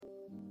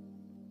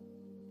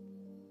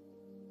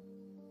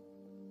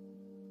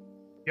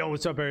Yo,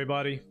 what's up,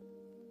 everybody?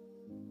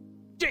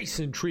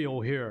 Jason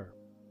Trio here,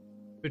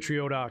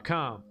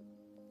 Trio.com.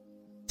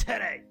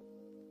 Today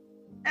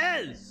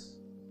is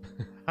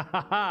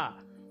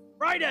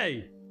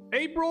Friday,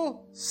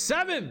 April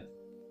 7th,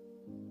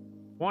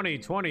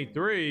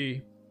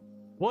 2023.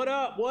 What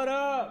up? What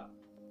up?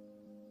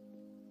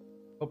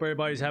 Hope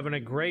everybody's having a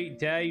great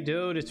day,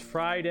 dude. It's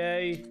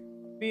Friday.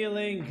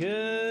 Feeling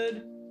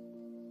good.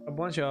 A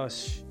bunch of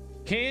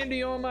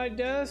candy on my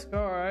desk.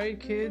 All right,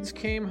 kids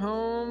came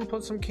home,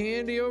 put some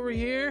candy over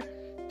here.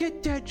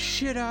 Get that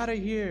shit out of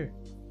here.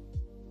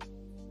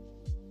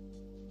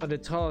 I'm gonna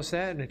toss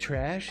that in the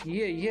trash.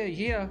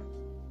 Yeah.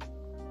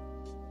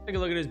 Take a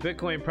look at this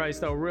Bitcoin price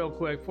though real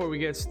quick before we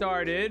get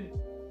started.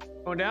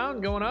 Going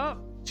down, going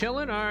up,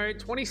 chilling. All right,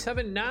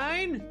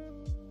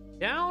 27.9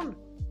 down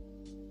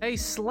a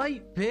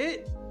slight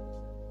bit,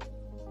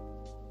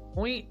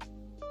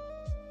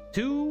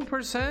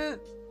 0.2%.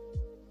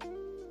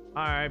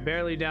 All right,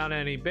 barely down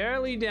any.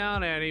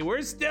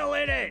 We're still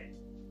in it.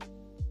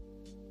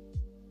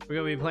 We're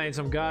gonna be playing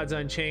some Gods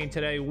Unchained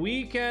today.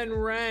 Weekend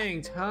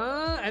ranked,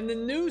 huh? And the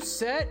new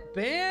set,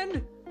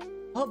 Band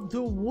of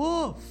the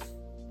Wolf.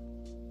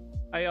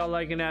 How y'all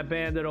liking that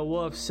Band of the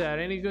Wolf set?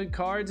 Any good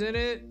cards in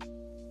it?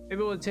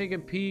 Maybe we'll take a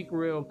peek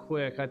real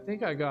quick. I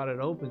think I got it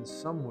open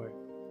somewhere.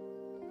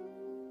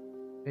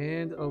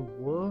 Band of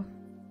Wolf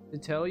to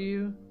tell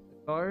you the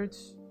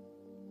cards.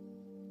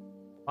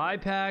 Buy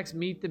packs,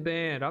 meet the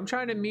band. I'm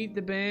trying to meet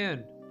the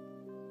band.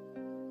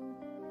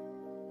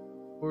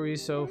 Where are you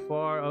so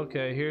far?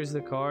 Okay, here's the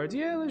cards.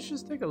 Yeah, let's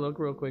just take a look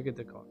real quick at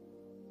the card.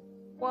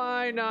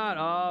 Why not?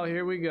 Oh,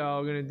 here we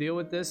go. We're gonna deal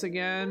with this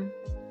again.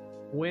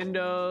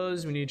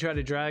 Windows, when you try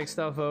to drag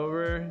stuff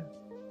over.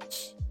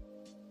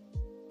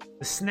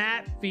 The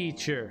snap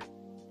feature.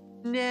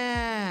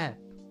 Snap.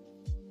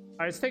 All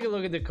right, let's take a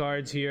look at the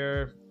cards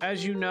here.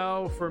 As you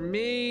know, for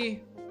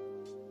me,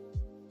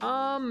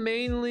 I'm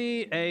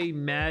mainly a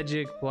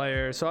Magic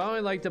player, so I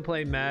only like to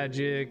play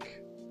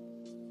Magic.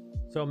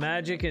 So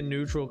Magic and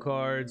neutral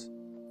cards.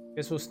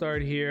 Guess we'll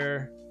start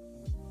here.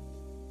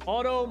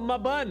 Auto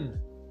Mabun.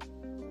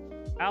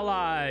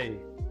 Ally.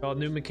 Called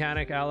new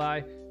mechanic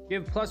ally.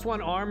 Give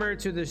 +1 armor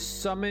to the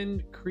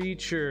summoned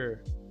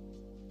creature.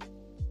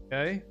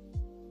 Okay.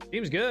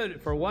 Seems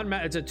good for one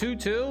mana. It's a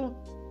 2/2.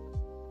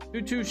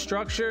 2/2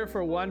 structure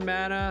for 1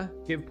 mana.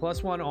 Give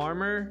 +1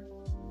 armor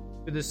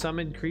to the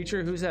summoned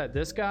creature. Who's that?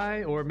 This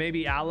guy? Or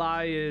maybe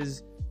ally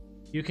is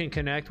you can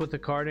connect with the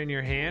card in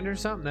your hand or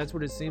something. That's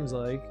what it seems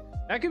like.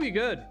 That could be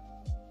good.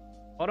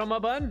 Auto my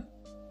bun.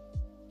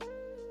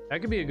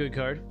 That could be a good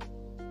card.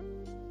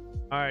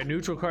 All right,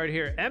 neutral card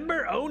here.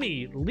 Ember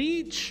Oni.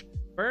 Leech.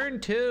 Burn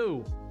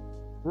 2.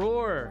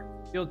 Roar.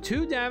 Deal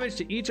 2 damage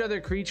to each other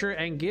creature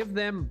and give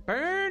them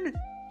burn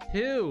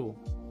 2.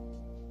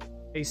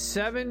 A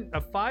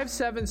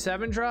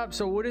 5/7/7 drop.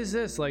 So what is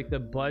this? Like the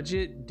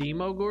budget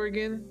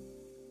Demogorgon?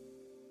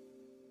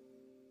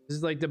 This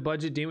is like the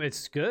budget Demo.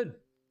 It's good.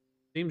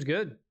 Seems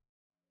good.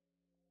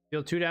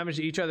 Deal 2 damage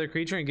to each other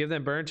creature and give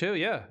them burn 2.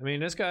 Yeah, I mean,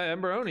 this guy,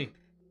 Ember Oni.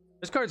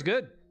 This card's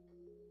good.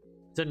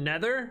 It's a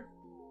nether.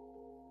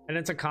 And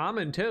it's a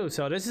common too.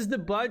 So this is the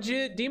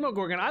budget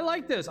Demogorgon. I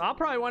like this. I'll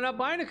probably wind up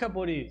buying a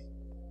couple of these.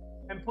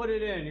 And put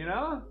it in, you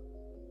know?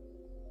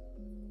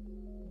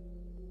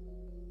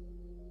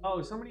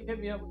 Oh, somebody hit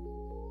me up.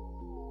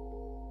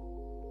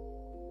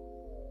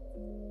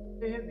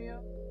 They hit me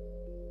up.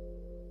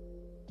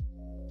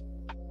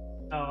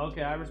 Oh,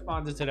 okay. I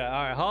responded to that.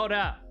 All right, hold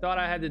up. Thought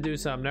I had to do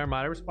something. Never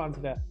mind. I responded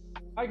to that.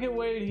 I can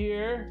wait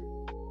here.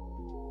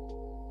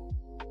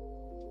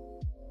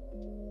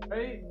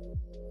 Right?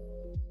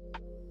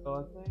 So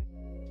I think.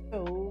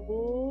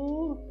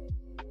 Oh.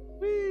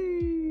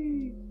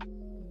 Whee.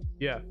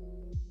 Yeah.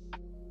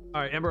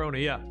 All right, Ember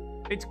Oni. Yeah.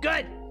 It's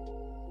good.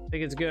 I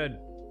think it's good.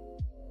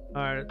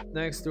 All right,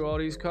 next through all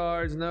these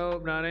cards.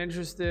 Nope, not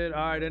interested.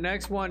 All right, the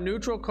next one,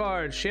 neutral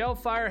card.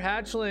 Shalefire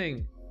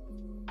Hatchling.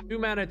 2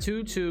 mana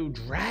 2/2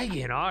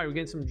 dragon. All right, we're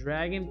getting some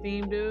dragon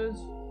themed dudes.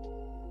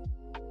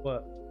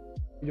 What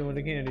you doing with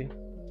the candy?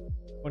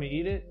 Want to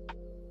eat it?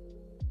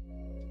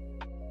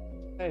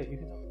 Hey, you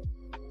can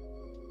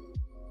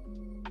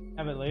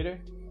have it later.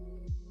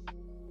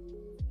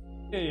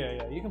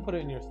 Yeah. You can put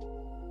it in your.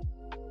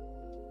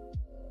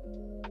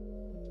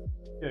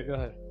 Yeah, go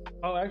ahead.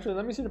 Oh, actually,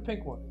 let me see the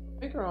pink one.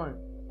 Pink or orange?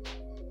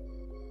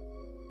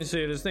 Let me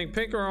see this thing.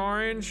 Pink or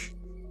orange?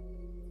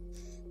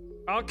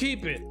 I'll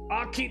keep it.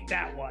 I'll keep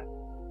that one.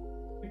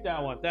 Keep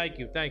that one. Thank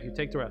you.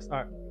 Take the rest. All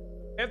right.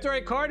 After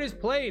a card is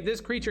played,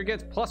 this creature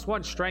gets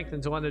 +1 strength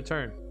until end of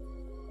turn.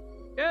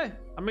 Yeah,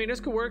 I mean, this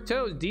could work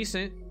too. It's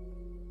decent.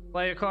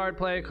 Play a card.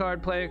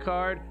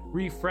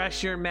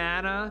 Refresh your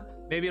mana.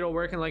 Maybe it'll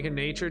work in like a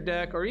nature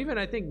deck. Or even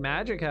I think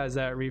Magic has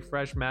that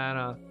refresh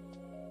mana.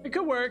 It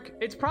could work.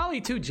 It's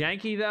probably too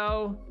janky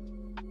though.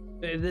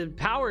 The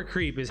power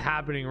creep is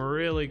happening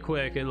really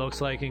quick, it looks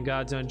like, in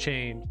Gods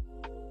Unchained.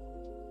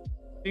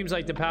 Seems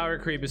like the power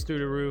creep is through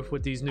the roof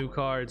with these new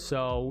cards,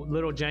 so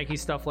little janky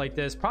stuff like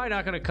this probably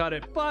not going to cut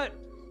it, but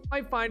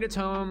might find its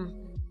home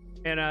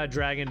in a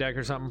dragon deck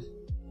or something.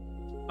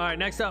 All right,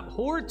 next up,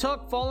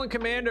 Hortuk Fallen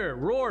Commander.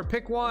 Roar,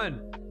 pick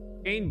one.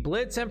 Gain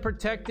Blitz and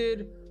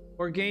Protected,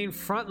 or gain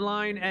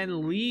Frontline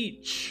and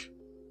Leech.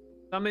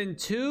 Summon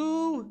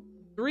 2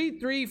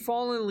 3/3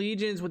 Fallen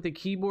Legions with the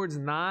keywords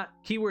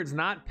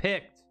not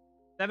picked.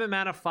 7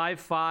 mana,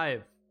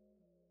 5/5.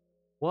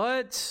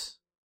 What?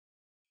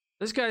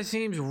 This guy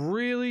seems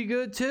really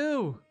good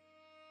too.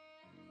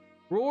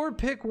 Roar,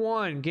 pick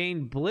one.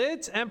 Gain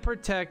Blitz and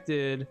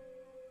Protected,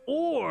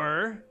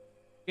 or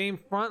gain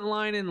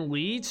Frontline and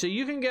Leech. So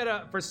you can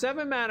get for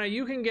 7 mana,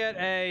 you can get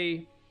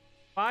a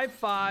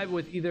 5/5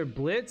 with either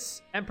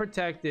Blitz and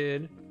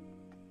Protected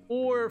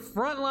or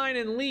Frontline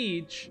and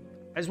Leech,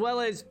 as well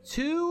as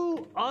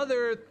 2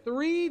 other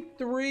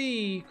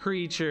 3/3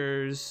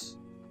 creatures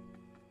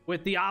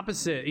with the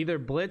opposite, either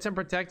Blitz and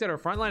Protected or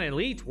Frontline and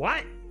Leech.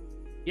 What?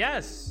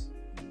 Yes.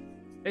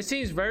 It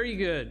seems very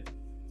good.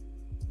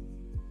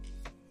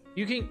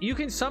 You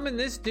can summon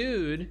this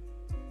dude,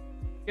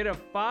 get a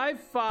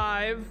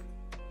 5/5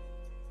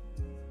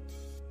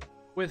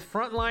 with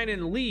Frontline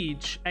and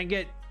Leech, and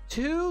get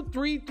 2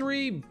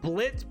 3/3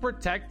 Blitz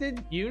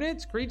Protected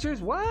units,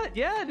 creatures. What?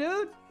 Yeah,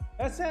 dude.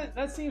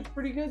 That seems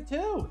pretty good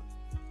too.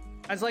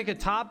 As like a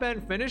top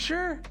end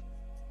finisher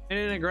in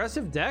an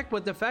aggressive deck,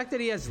 but the fact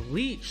that he has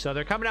Leech, so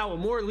they're coming out with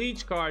more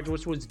Leech cards,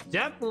 which was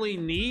definitely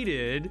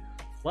needed.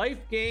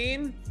 Life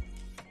gain.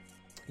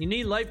 You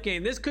need life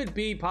gain. This could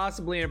be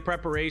possibly in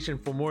preparation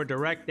for more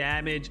direct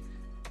damage,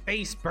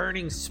 face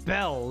burning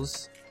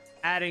spells,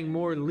 adding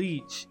more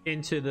Leech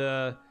onto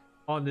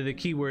the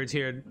keywords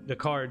here, the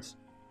cards.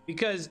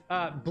 Because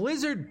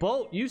Blizzard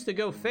Bolt used to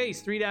go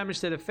face, 3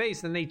 damage to the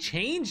face, then they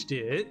changed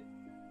it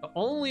to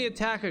only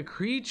attack a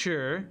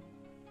creature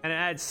and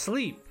add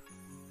sleep.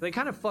 They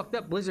kind of fucked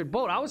up Blizzard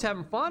Bolt. I was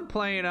having fun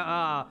playing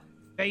a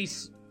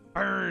face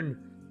burn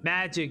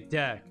magic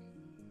deck.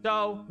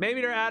 So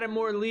maybe they're adding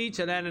more Leech,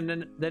 and then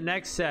in the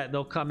next set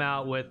they'll come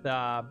out with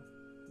that,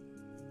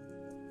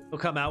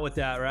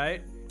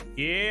 right?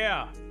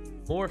 Yeah,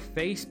 more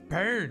face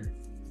burn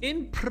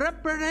in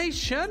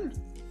preparation.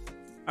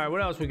 All right,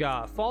 what else we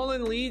got?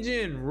 Fallen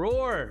Legion,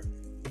 Roar.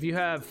 If you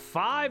have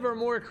 5 or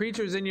more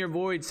creatures in your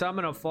void,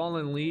 summon a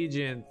Fallen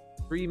Legion.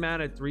 3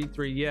 mana,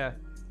 3/3. Yeah,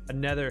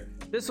 another.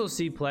 This will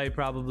see play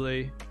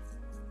probably.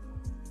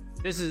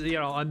 This is,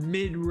 a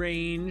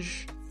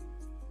mid-range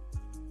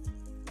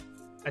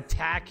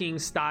attacking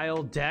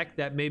style deck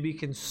that maybe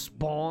can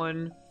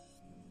spawn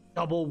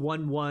double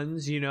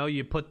 1/1s.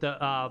 You put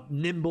the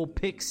Nimble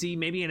Pixie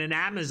maybe in an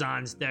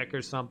Amazon's deck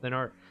or something,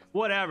 or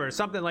whatever,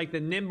 something like the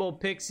Nimble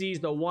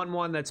Pixies, the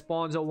 1/1 that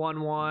spawns a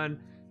 1/1,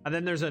 and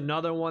then there's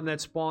another one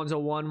that spawns a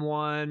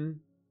 1/1.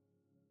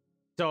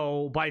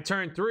 So by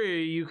turn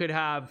 3 you could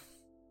have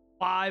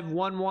 5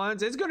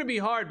 1/1s. It's going to be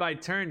hard by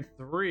turn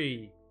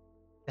 3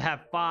 to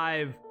have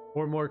 5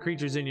 or more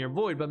creatures in your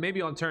void, but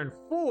maybe on turn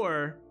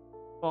 4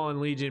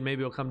 Fallen Legion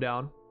maybe will come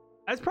down.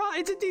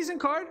 It's a decent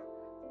card.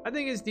 I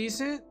think it's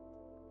decent.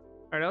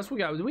 All right, else we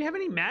got? Do we have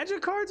any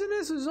magic cards in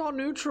this? This is all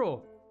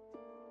neutral.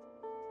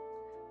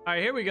 All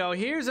right, here we go.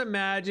 Here's a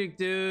magic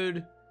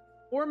dude.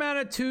 4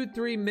 mana,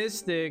 2/3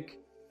 Mystic.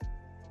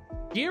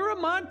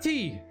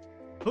 Giramonte.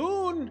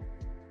 Boon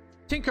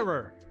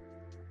Tinkerer.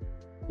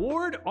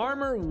 Ward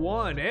Armor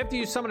 1. After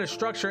you summon a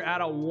structure, add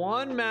a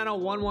 1 mana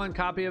 1/1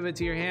 copy of it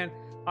to your hand.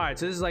 All right,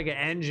 so this is like an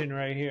engine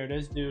right here.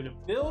 This dude,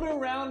 build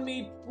around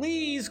me,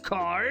 please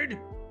card.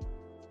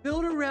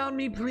 Build around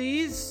me,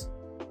 please.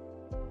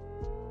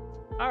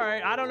 All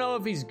right, I don't know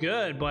if he's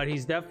good, but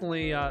he's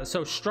definitely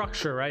so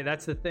structure, right?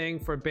 That's the thing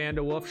for Band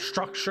of Wolf.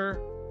 Structure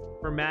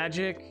for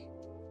magic.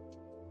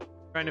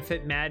 Trying to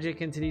fit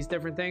magic into these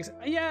different things.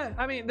 Yeah,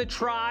 I mean the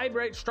tribe,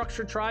 right?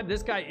 Structure tribe.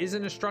 This guy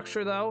isn't a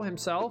structure though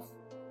himself.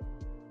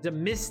 He's a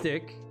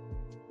mystic,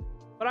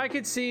 but I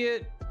could see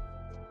it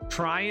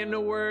trying to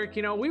work.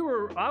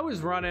 I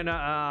was running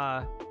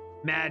a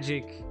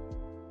magic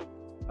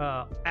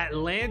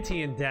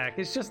Atlantean deck.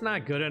 It's just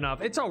not good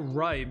enough. It's all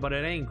right, but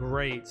it ain't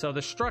great. So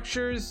the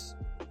structures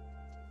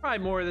probably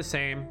more of the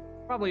same,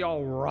 probably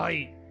all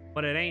right,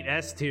 but it ain't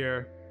S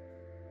tier.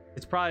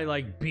 It's probably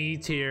like B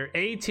tier,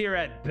 A tier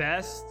at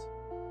best.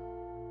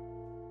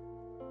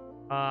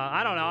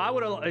 I don't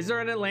know. Is there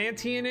an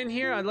Atlantean in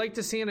here? I'd like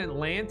to see an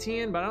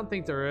Atlantean, but I don't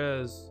think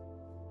there is.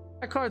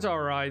 That card's all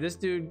right. This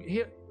dude,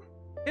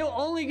 he'll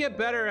only get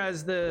better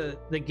as the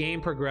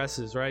game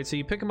progresses, right? So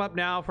you pick him up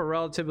now for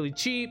relatively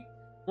cheap.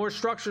 More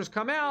structures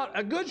come out.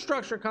 A good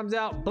structure comes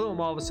out.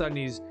 Boom! All of a sudden,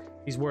 he's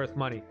worth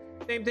money.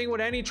 Same thing with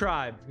any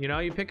tribe.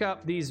 You pick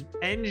up these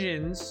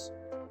engines,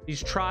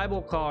 these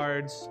tribal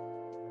cards.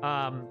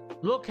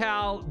 Look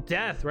how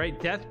Death, right?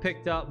 Death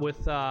picked up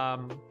with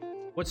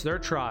what's their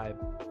tribe?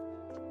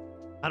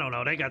 I don't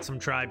know. They got some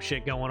tribe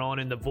shit going on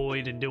in the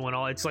void and doing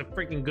all. It's like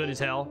freaking good as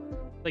hell.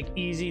 Like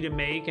easy to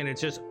make, and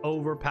it's just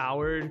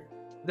overpowered.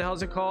 What the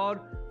hell's it called?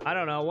 I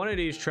don't know. One of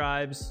these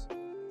tribes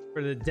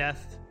for the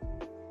Death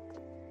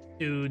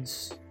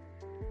dudes.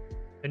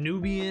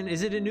 Anubian?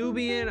 Is it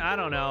Anubian? I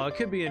don't know. It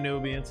could be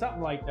Anubian.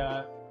 Something like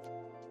that.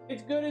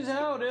 It's good as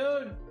hell,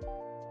 dude.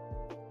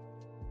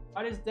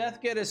 Why does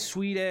Death get a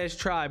sweet ass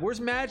tribe?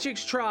 Where's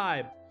Magic's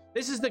tribe?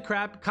 This is the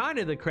kind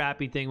of the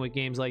crappy thing with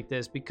games like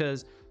this,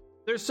 because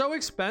they're so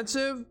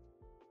expensive.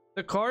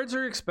 The cards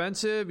are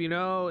expensive, you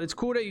know. It's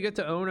cool that you get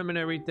to own them and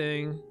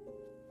everything,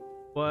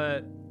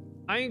 but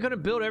I ain't gonna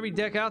build every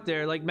deck out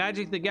there. Like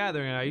Magic the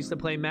Gathering, I used to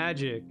play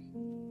Magic,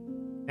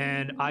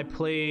 and I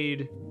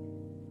played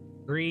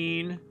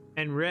green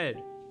and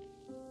red.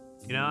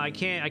 You know, I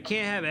can't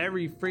have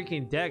every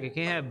freaking deck. I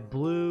can't have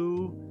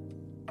blue,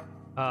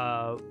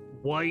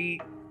 white,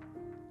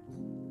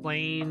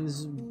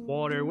 plains,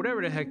 water,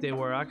 whatever the heck they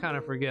were. I kind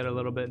of forget a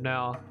little bit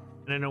now.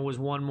 And then there was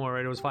one more,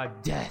 right? It was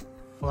 5. Death,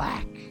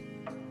 black.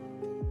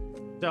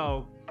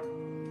 So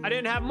I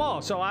didn't have them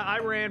all. So I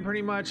ran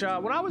pretty much.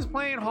 When I was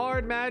playing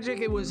hard Magic,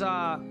 it was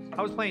I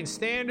was playing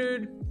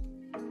standard.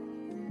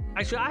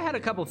 Actually, I had a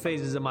couple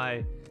phases of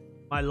my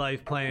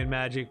life playing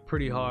Magic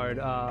pretty hard.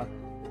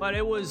 But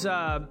it was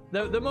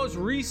the most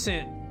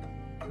recent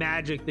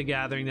Magic the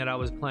Gathering that I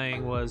was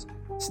playing was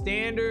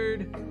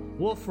standard,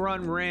 Wolf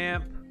Run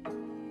Ramp.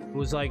 It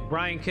was like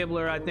Brian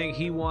Kibler, I think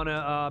he won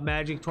a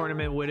Magic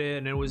tournament with it,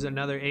 and it was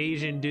another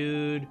Asian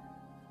dude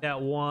that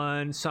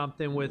won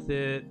something with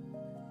it.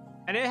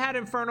 And it had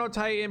Inferno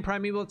Titan,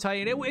 Primeval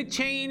Titan. It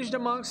changed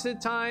amongst the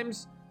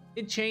times.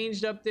 It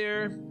changed up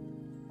there.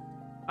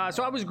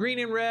 So I was green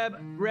and red,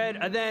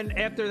 and then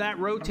after that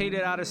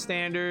rotated out of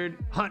standard.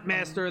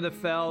 Huntmaster of the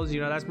Fells, you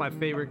know, that's my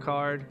favorite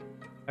card.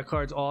 That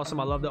card's awesome.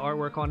 I love the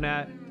artwork on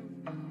that.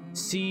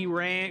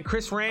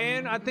 Chris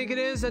Rand, I think it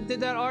is, that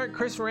did that art.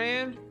 Chris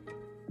Rand.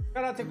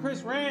 Shout out to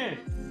Chris Rand.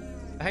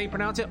 How you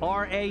pronounce it?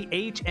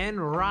 R-A-H-N,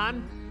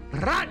 Ron.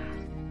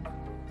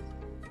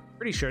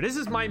 Pretty sure this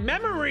is my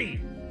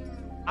memory.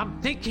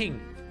 I'm thinking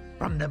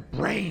from the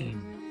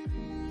brain.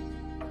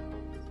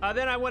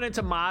 Then I went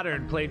into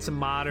Modern, played some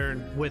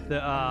Modern with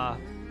the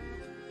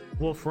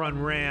Wolf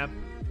Run Ramp,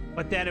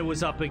 but then it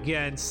was up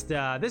against,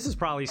 this is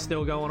probably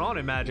still going on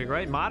in Magic,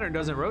 right? Modern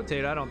doesn't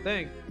rotate, I don't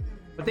think,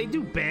 but they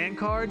do ban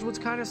cards,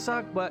 which kind of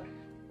suck. But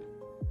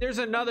there's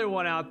another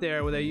one out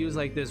there where they use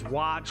like this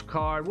watch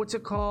card. What's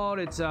it called?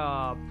 It's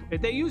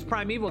they use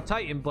Primeval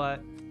Titan,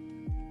 but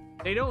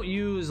they don't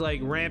use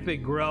like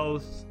Rampant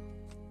Growth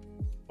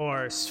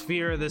or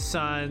Sphere of the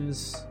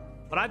Suns.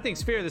 But I think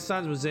Sphere of the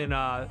Suns was in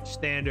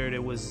standard.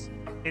 It was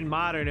in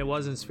Modern. It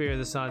wasn't Sphere of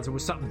the Suns. It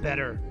was something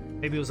better.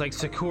 Maybe it was like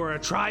Sakura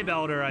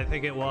Tri-Belter, I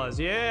think it was.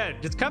 Yeah,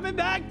 just coming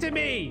back to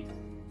me.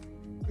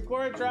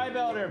 Sakura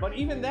Tri-Belter. But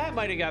even that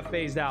might have got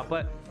phased out.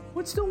 But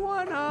what's the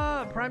one?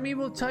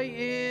 Primeval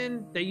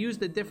Titan. They used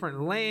the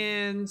different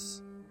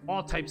lands,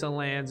 all types of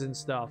lands and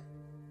stuff.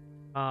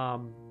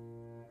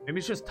 Maybe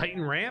it's just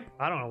Titan Ramp.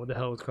 I don't know what the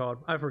hell it's called.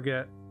 I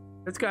forget.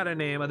 It's got a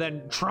name. And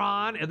then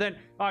Tron, and then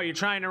you're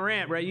trying to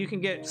ramp, right? You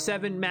can get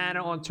 7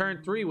 mana on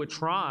turn 3 with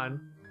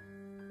Tron.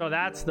 So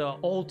that's the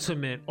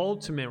ultimate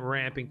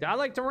ramping. I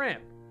like to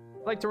ramp.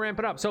 I like to ramp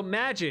it up. So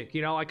Magic,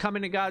 you know, I come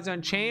into Gods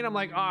Unchained. I'm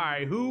like, all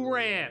right, who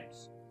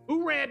ramps?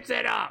 Who ramps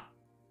it up?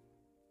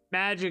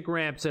 Magic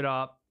ramps it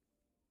up.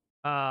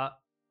 I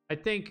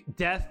think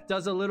Death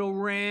does a little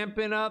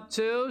ramping up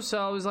too.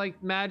 So I was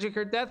like, Magic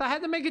or Death. I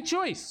had to make a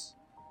choice.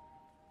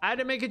 I had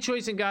to make a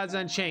choice in Gods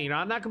Unchained.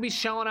 I'm not going to be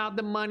shelling out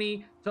the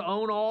money to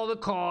own all the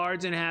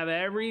cards and have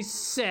every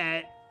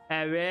set,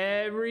 have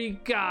every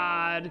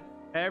god,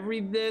 every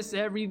this,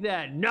 every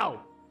that.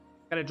 No.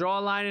 Got to draw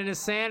a line in the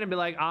sand and be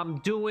like, I'm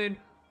doing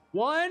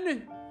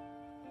one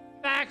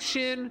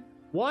faction,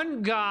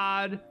 one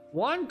god,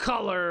 one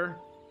color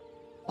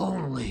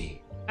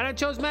only. And I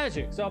chose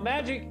Magic. So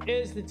Magic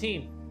is the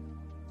team.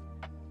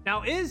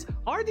 Now,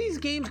 are these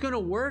games going to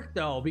work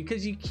though?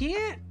 Because you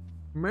can't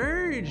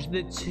merge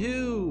the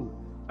two.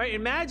 All right,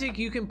 in Magic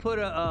you can put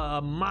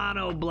a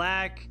mono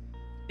black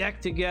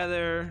deck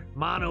together,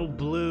 mono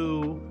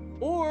blue,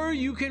 or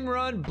you can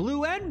run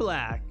blue and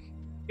black.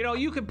 You know,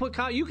 you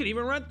can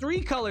even run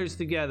 3 colors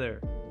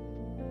together.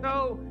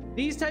 So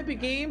these type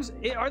of games,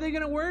 are they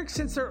gonna work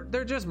since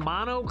they're just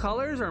mono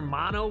colors or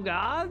mono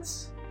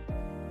gods?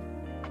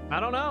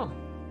 I don't know.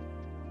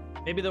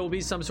 Maybe there will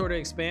be some sort of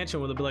expansion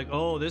where they'll be like,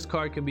 oh, this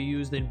card can be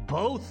used in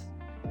both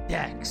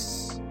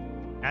decks.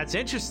 That's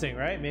interesting,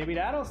 right? Maybe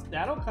that'll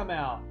come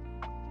out.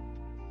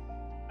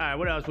 All right,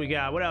 what else we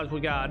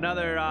got?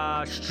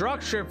 Another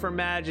structure for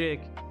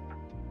Magic.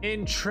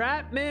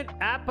 Entrapment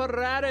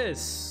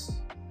Apparatus.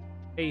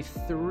 A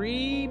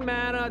 3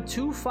 mana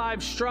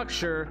 2/5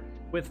 structure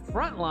with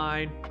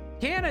frontline,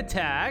 can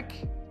attack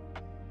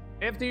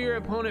after your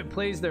opponent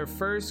plays their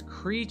first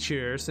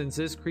creature since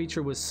this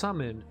creature was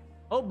summoned.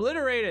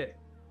 Obliterate it.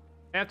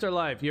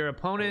 Afterlife, your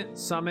opponent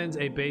summons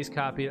a base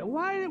copy.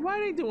 Why are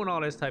they doing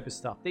all this type of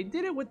stuff? They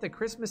did it with the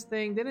Christmas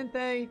thing, didn't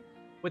they?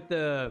 With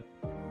the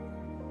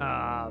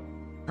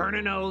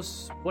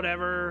Pernanos,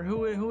 whatever.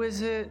 Who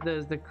is it?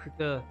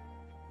 The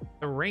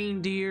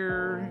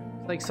reindeer,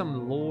 like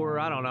some lore.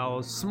 I don't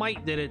know.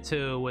 Smite did it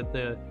too with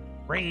the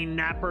Rain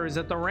Napper. Is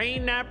it the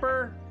Rain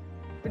Napper?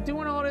 They're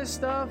doing all this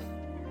stuff.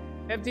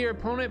 After your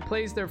opponent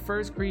plays their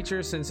first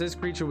creature since this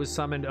creature was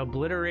summoned,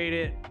 obliterate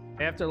it.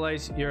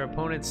 Afterlife, your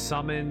opponent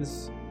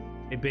summons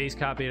a base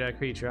copy of that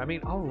creature. I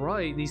mean, all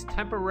right, these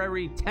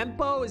temporary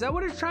tempo, is that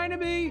what it's trying to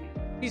be?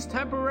 these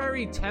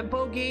temporary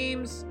tempo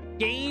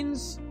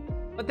gains,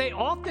 but they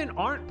often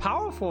aren't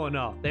powerful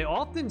enough. They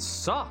often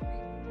suck.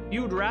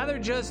 You'd rather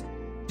just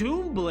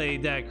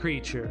Doomblade that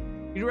creature.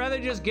 You'd rather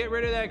just get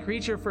rid of that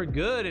creature for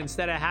good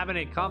instead of having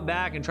it come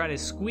back and try to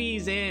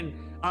squeeze in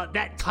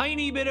that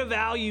tiny bit of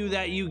value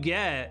that you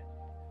get.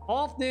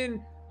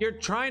 Often you're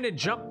trying to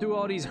jump through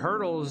all these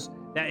hurdles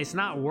that it's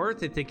not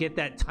worth it to get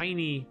that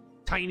tiny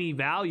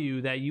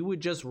value, that you would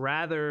just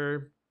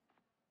rather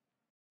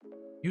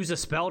use a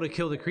spell to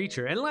kill the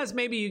creature. Unless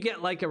maybe you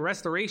get like a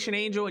Restoration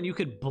Angel and you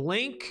could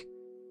blink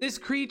this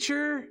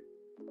creature.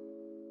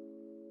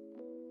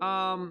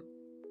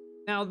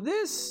 Now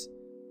this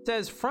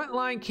says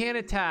frontline can't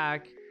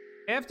attack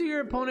after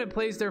your opponent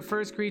plays their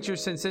first creature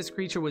since this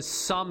creature was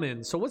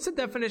summoned. So what's the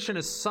definition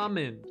of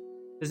summoned?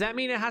 Does that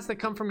mean it has to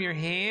come from your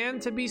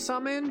hand to be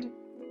summoned?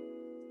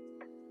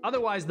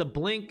 Otherwise the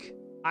blink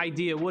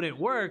idea wouldn't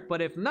work,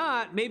 but if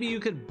not, maybe you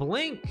could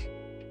blink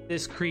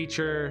this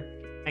creature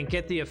and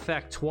get the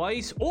effect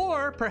twice,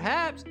 or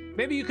perhaps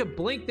maybe you could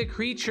blink the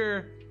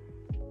creature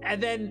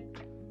and then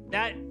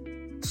that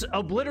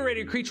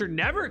obliterated creature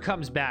never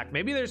comes back.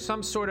 Maybe there's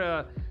some sort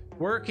of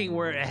working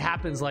where it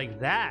happens like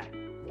that,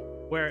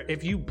 where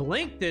if you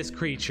blink this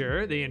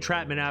creature, the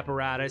entrapment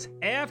apparatus,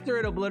 after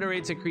it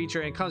obliterates a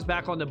creature and comes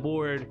back on the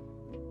board,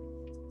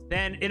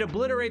 then it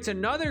obliterates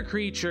another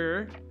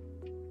creature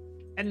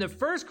and the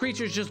first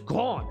creature is just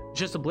gone,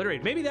 just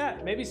obliterated.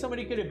 Maybe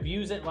somebody could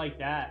abuse it like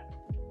that.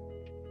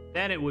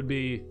 Then it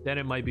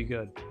might be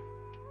good.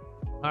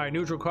 All right,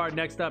 neutral card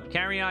next up.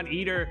 Carrion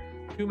Eater,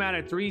 2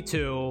 mana,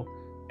 3/2.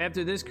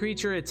 After this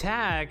creature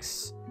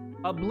attacks,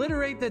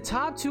 obliterate the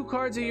top 2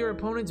 cards of your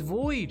opponent's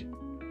void.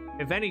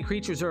 If any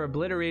creatures are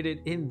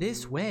obliterated in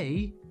this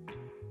way,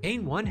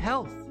 gain 1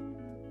 health.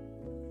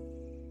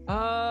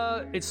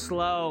 It's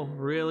slow,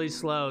 really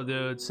slow,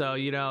 dude. So,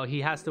 you know, he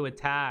has to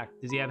attack.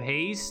 Does he have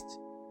haste?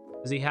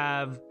 Does he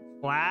have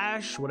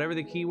flash? Whatever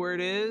the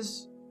keyword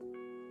is.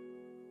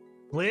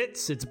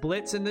 Blitz. It's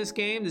blitz in this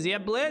game. Does he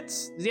have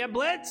blitz? Does he have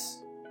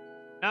blitz?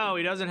 No,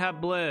 he doesn't have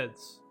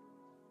blitz.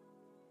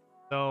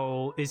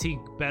 So is he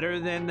better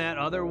than that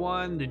other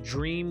one, the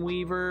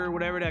Dreamweaver,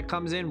 whatever that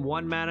comes in,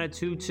 1 mana,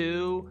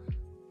 2/2?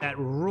 That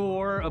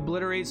roar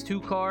obliterates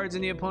 2 cards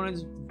in the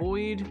opponent's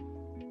void.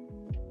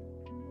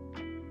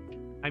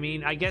 I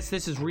mean, I guess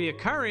this is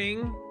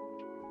reoccurring.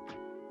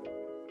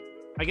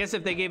 I guess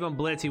if they gave him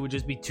blitz, he would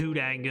just be too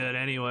dang good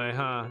anyway,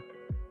 huh?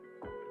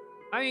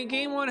 I mean,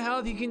 gain 1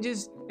 health, he can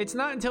just, it's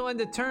not until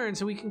end of turn,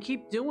 so we can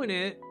keep doing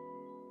it.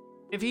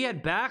 If he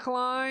had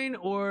backline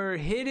or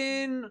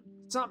hidden,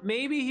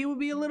 maybe he would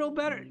be a little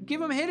better.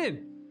 Give him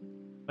hidden.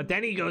 But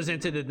then he goes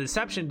into the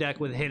deception deck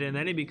with hidden,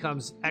 then he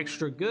becomes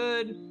extra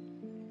good.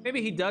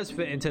 Maybe he does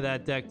fit into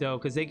that deck though,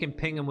 because they can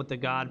ping him with the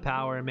god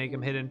power and make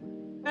him hidden.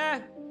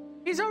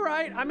 He's all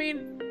right. I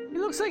mean, he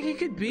looks like he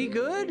could be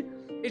good.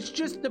 It's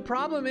just the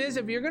problem is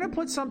if you're gonna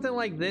put something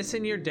like this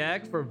in your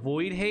deck for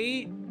void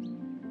hate,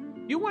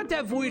 you want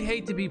that void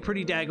hate to be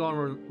pretty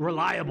daggone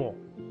reliable,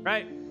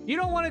 right? You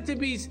don't want it to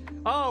be,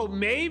 oh,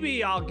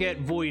 maybe I'll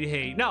get void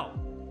hate. No,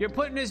 you're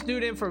putting this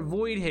dude in for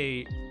void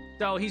hate,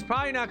 so he's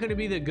probably not going to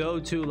be the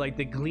go-to, like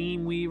the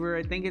Gleam Weaver,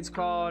 I think it's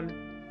called.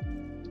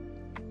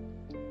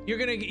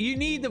 You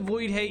need the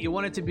void hate. You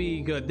want it to be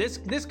good.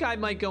 This guy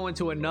might go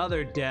into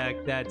another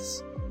deck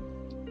that's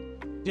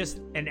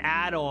just an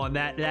add-on.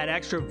 That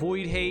extra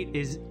void hate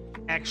is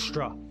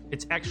extra.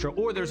 It's extra,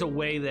 or there's a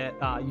way that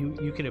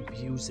you can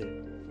abuse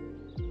it.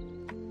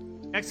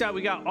 Next up,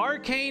 we got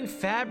Arcane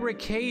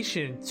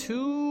Fabrication,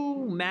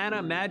 2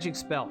 mana magic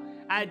spell.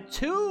 Add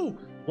 2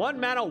 1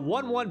 mana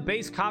 1/1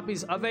 base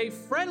copies of a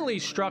friendly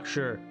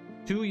structure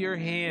to your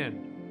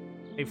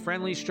hand. A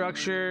friendly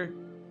structure.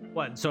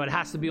 What? So it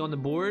has to be on the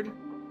board?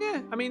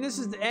 Yeah, I mean, this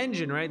is the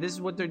engine, right? This is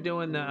what they're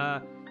doing.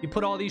 You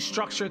put all these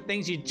structure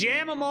things, you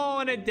jam them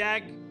all in a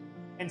deck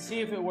and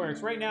see if it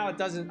works. Right now, it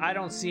doesn't. I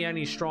don't see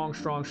any strong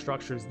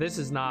structures. This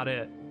is not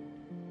it.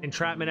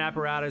 Entrapment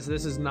apparatus,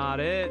 this is not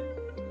it.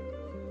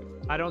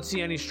 I don't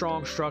see any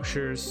strong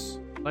structures.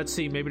 Let's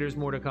see, maybe there's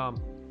more to come.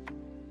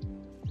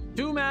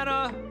 2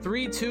 mana,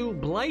 3/2,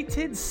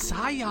 Blighted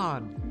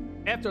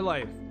Scion.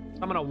 Afterlife.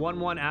 I'm on a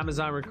 1/1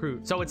 Amazon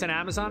Recruit. So it's an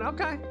Amazon?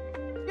 Okay.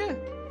 Yeah.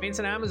 I mean, it's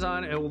an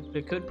Amazon.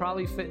 It could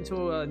probably fit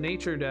into a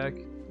nature deck.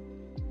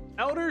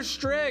 Elder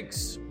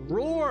Strix.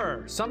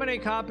 Roar. Summon a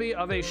copy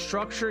of a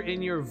structure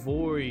in your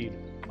void.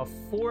 A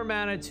 4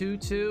 mana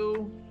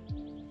 2/2.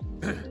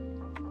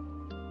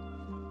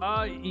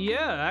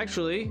 Yeah,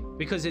 actually,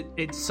 because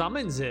it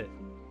summons it.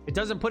 It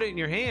doesn't put it in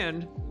your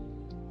hand.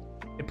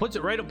 It puts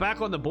it right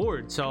back on the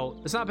board, so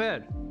it's not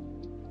bad.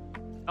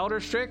 Elder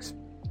Strix,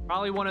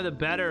 probably one of the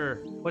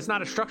better. Well, it's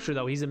not a structure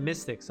though. He's a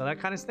mystic, so that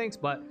kind of stinks.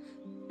 But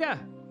yeah,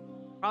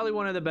 probably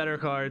one of the better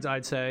cards,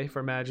 I'd say,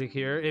 for Magic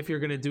here. If you're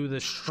gonna do the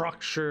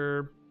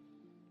structure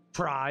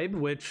tribe,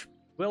 which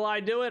will I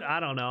do it? I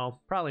don't know.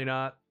 Probably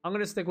not. I'm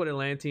gonna stick with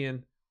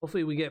Atlantean.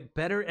 Hopefully, we get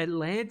better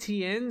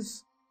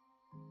Atlanteans.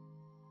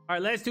 All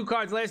right, last two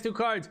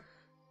cards.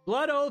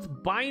 Blood Oath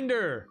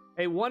Binder,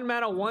 a 1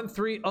 mana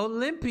 1/3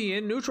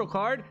 Olympian neutral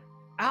card.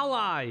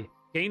 Ally.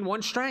 gain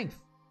 1 strength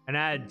and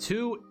add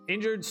 2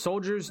 injured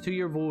soldiers to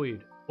your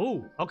void.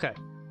 Ooh, okay.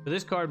 So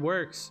this card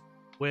works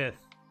with...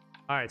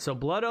 All right, so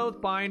Blood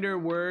Oath Binder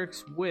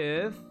works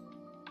with...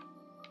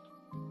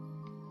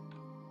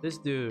 This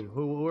dude.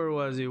 Where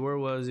was he?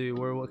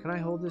 Can I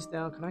hold this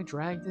down? Can I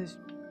drag this?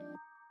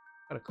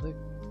 Gotta click.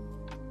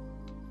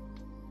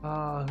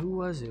 Who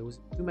was it? Was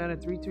it 2 mana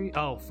 3/3?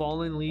 Oh,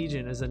 Fallen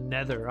Legion is a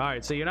nether. All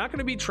right, so you're not going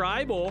to be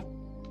tribal.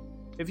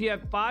 If you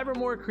have 5 or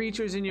more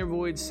creatures in your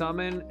void,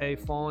 summon a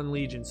Fallen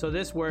Legion. So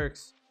this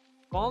works.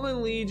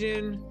 Fallen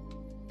Legion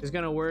is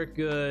going to work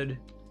good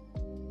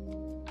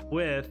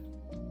with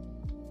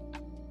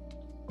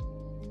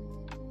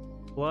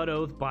Blood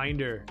Oath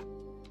Binder.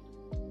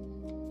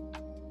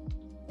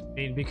 I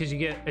mean, because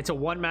it's a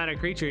 1 mana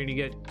creature and you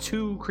get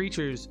 2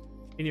 creatures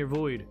in your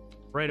void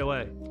right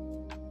away.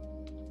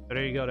 So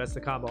there you go, that's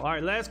the combo. All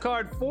right, last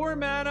card, 4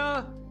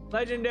 mana,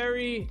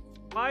 legendary,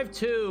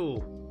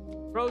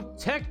 5/2,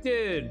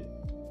 protected.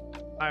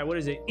 All right, what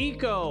is it?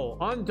 Eco,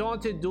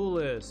 Undaunted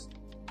Duelist,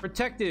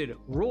 protected,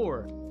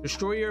 roar,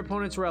 destroy your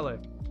opponent's relic.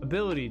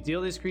 Ability,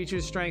 deal this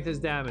creature's strength as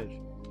damage.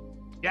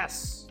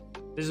 Yes,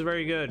 this is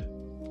very good.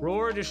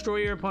 Roar, destroy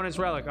your opponent's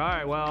relic. All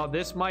right, well,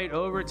 this might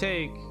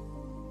overtake.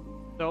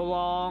 So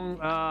long,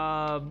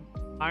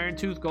 Iron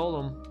Tooth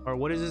Golem, or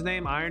what is his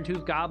name? Iron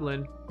Tooth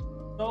Goblin.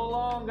 So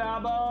long,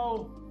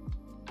 Gabo.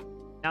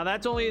 Now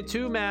that's only a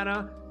 2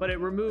 mana, but it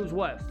removes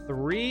what?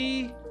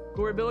 3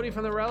 durability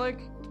from the relic.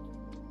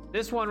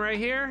 This one right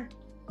here,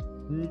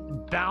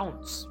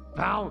 bounce,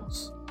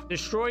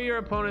 destroy your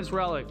opponent's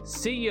relic.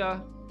 See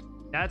ya.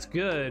 That's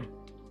good.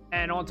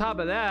 And on top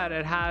of that,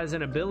 it has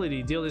an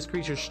ability, deal this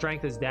creature's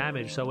strength as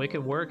damage, so it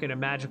can work in a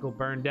magical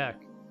burn deck.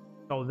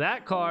 So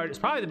that card is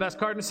probably the best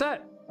card in the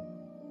set.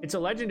 It's a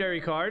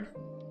legendary card.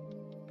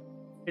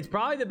 It's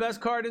probably the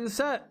best card in the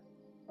set.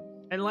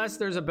 Unless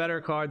there's a better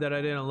card that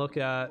I didn't look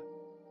at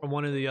from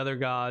one of the other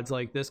gods,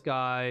 like this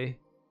guy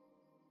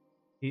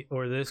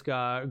or this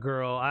guy,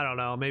 girl. I don't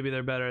know. Maybe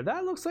they're better.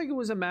 That looks like it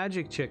was a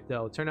magic chick,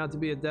 though. Turned out to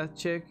be a death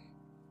chick.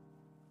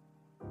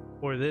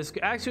 Or this.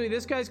 Actually,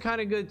 this guy's kind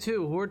of good,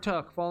 too.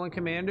 Hortuk, Fallen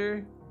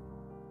Commander.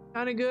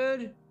 Kind of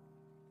good.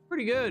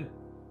 Pretty good.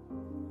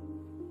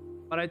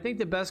 But I think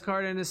the best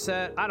card in the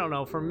set, I don't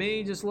know. For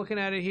me, just looking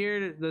at it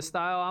here, the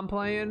style I'm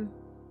playing,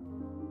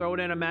 throw it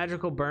in a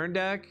magical burn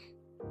deck.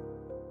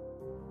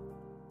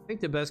 I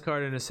think the best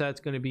card in the set's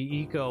going to be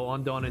Eco,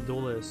 Undaunted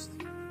Duelist.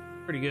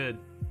 Pretty good.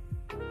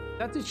 Is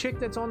that the chick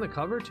that's on the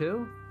cover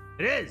too?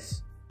 It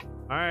is!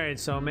 Alright,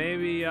 so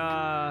maybe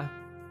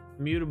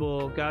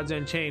Mutable, Gods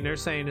Unchained, they're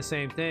saying the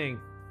same thing.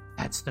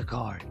 That's the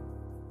card.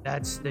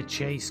 That's the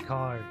chase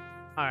card.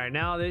 Alright,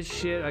 now this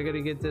shit, I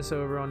gotta get this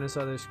over on this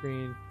other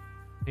screen.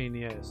 Pain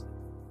in the ass.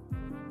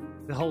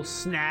 The whole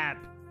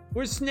snap.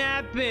 We're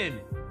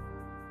snapping!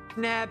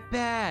 Snap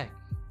back!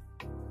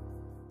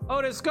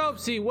 Oh, the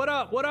Scopesy, what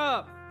up? What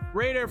up?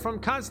 Raider from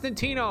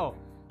Constantino.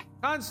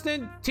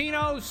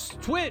 Constantino's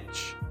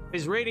Twitch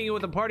is raiding you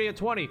with a party of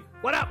 20.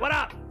 What up? What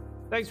up?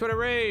 Thanks for the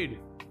raid.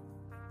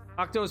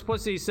 Octo's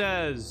Pussy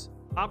says,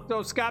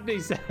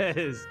 Octoscopy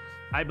says,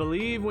 I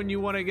believe when you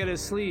want to get a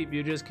sleep,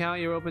 you just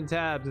count your open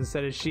tabs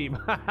instead of sheep.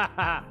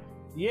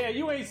 Yeah,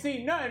 you ain't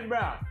seen nothing,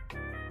 bro.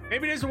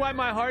 Maybe this is why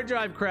my hard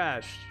drive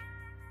crashed.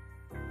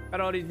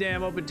 Got all these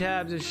damn open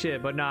tabs and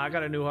shit, but nah, I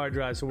got a new hard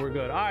drive, so we're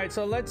good. All right,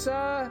 so let's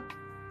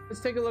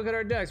take a look at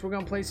our decks. We're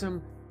gonna play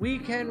some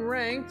weekend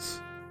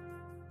ranked.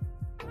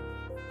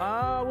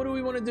 What do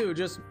we want to do?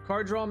 Just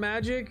card draw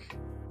magic?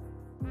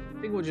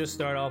 I think we'll just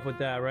start off with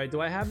that, right?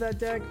 Do I have that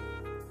deck?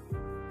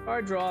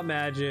 Card draw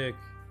magic.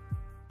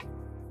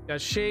 Got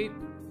shape,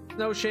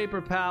 no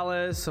shaper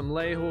palace, some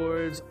lay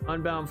hordes,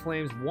 unbound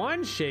flames,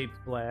 1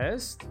 shaped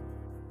blast,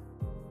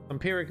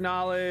 empiric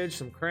knowledge,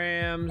 some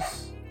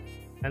crams,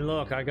 and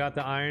look, I got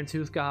the Iron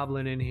Tooth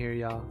Goblin in here,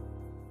 y'all.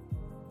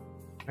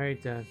 All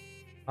right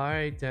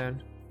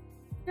then.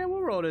 Yeah,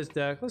 we'll roll this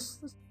deck. Let's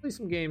play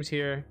some games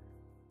here.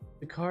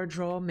 The card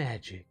draw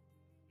magic.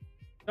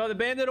 Oh, the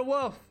Bandit of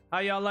Wolf. How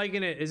y'all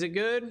liking it? Is it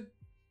good?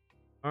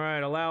 All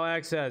right, allow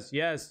access.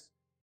 Yes.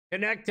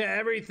 Connect to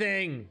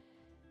everything.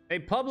 A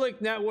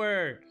public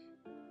network.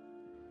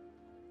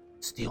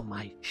 Steal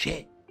my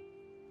shit.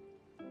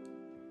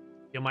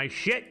 Steal my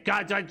shit.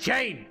 Gods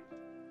Unchained.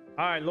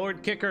 All right,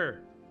 Lord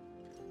Kicker.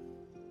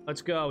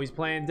 Let's go. He's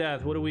playing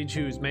death. What do we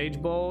choose? Mage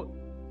Bolt?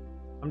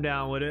 I'm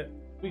down with it.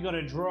 We're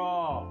gonna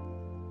draw.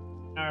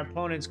 Our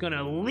opponent's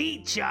gonna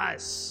leech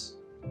us.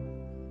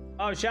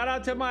 Oh, shout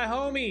out to my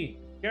homie,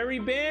 Jerry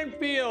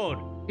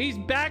Banfield. He's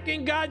back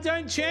in Gods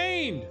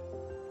Unchained.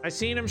 I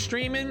seen him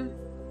streaming.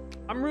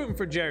 I'm rooting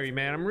for Jerry,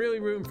 man. I'm really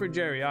rooting for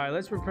Jerry. All right,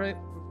 let's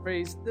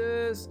replace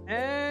this.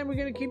 And we're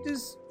gonna keep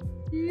this.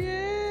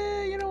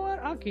 Yeah, you know what?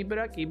 I'll keep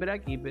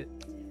it.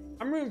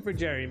 I'm rooting for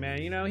Jerry,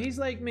 man. You know, he's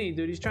like me,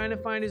 dude. He's trying to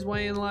find his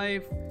way in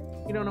life.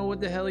 You don't know what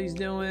the hell he's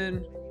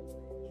doing.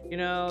 You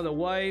know, the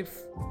wife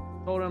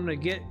told him to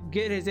get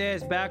his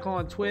ass back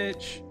on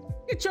Twitch.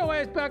 Get your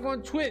ass back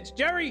on Twitch,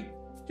 Jerry.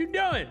 What you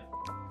doing?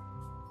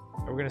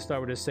 We're gonna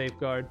start with a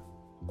safeguard.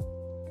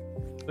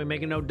 We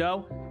making no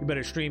dough? You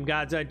better stream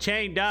Gods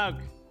Unchained,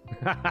 dog.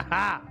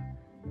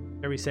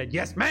 Harry said,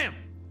 yes, ma'am.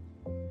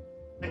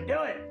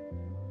 Do it.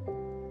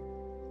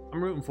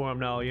 I'm rooting for him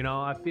though, you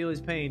know. I feel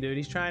his pain, dude.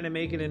 He's trying to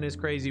make it in this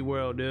crazy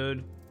world,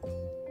 dude.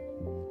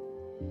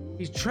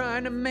 He's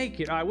trying to make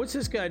it. All right, what's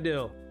this guy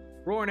do?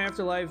 Roar and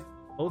Afterlife.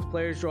 Both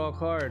players draw a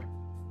card.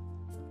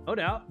 No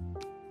doubt.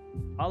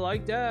 I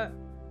like that.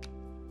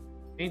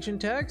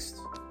 Ancient Text.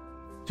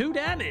 2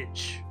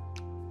 damage.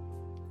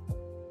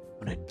 I'm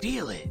gonna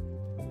deal it.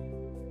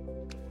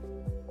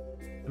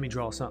 Let me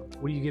draw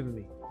something. What are you giving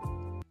me?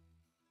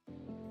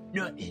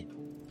 Nothing.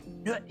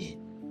 Nothing.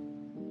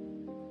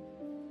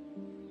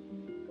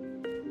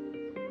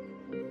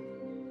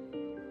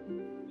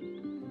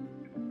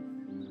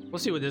 We'll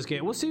see what this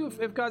game. We'll see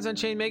if Gods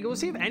Unchained make it. We'll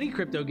see if any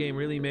crypto game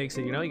really makes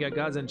it. You know, you got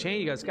Gods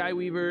Unchained, you got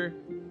Skyweaver,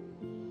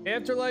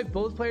 Afterlife.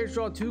 Both players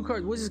draw 2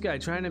 cards. What's this guy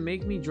trying to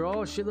make me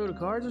draw a shitload of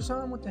cards or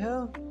something? What the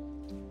hell?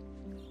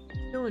 What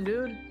you doing,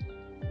 dude?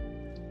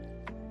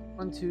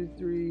 1, 2,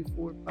 3,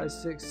 4, 5,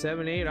 6,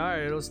 7, 8. All right,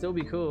 it'll still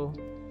be cool.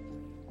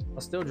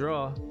 I'll still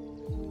draw.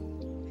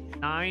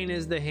 9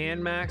 is the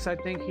hand max, I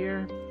think,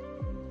 here.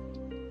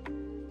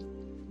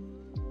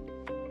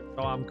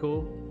 Oh, I'm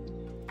cool.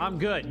 I'm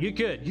good. You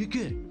good. You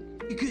good.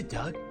 You good,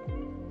 Doug.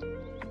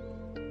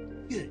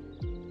 Good.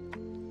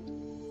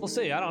 We'll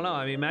see. I don't know.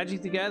 I mean,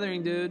 Magic the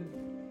Gathering, dude.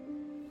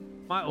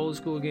 My old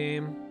school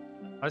game.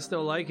 I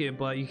still like it,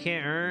 but you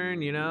can't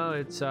earn, you know.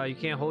 It's you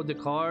can't hold the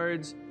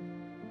cards.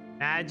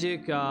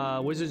 Magic,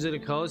 Wizards of the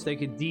Coast, they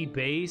could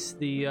debase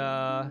the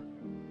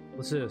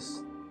what's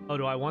this? Oh,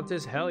 do I want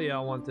this? Hell yeah,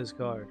 I want this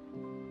card.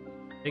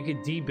 They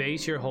could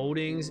debase your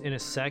holdings in a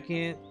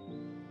second.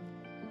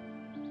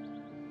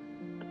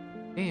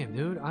 Damn,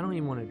 dude, I don't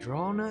even want to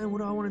draw nothing. What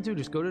do I want to do?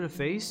 Just go to the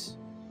face?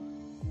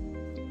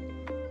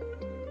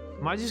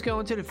 Am I just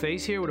going to the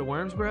face here with a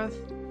Worm's Breath?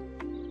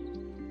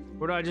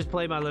 Or do I just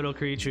play my little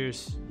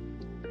creatures?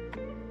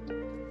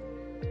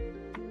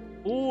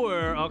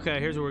 Or, okay,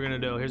 here's what we're going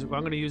to do. I'm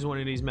going to use one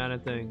of these mana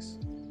things.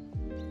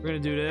 We're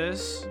going to do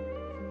this.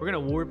 We're going to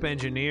Warp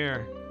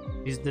Engineer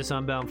this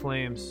Unbound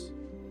Flames.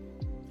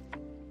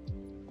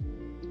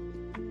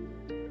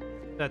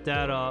 Set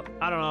that up.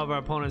 I don't know if our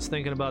opponent's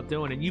thinking about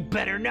doing it. You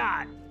better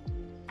not.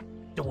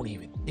 Don't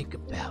even think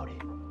about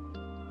it.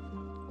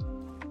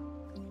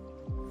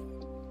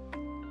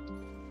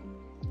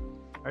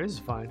 All right, this is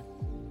fine.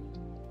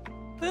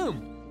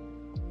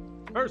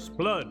 Boom. First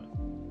blood.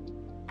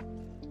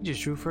 You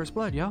just drew first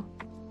blood, yo. How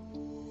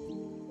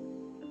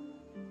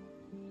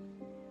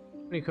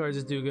many cards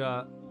this dude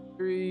got?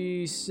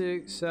 3,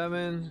 6,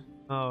 7.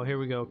 Oh, here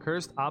we go.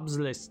 Cursed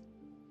Obelisk.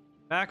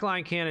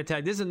 Backline can't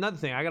attack. This is another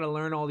thing. I gotta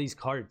learn all these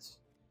cards.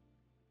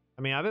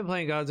 I mean, I've been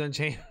playing Gods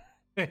Unchained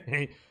for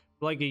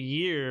like a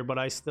year, but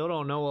I still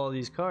don't know all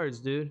these cards,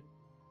 dude.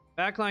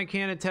 Backline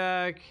can't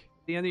attack.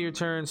 At the end of your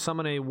turn,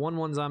 summon a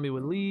 1/1 zombie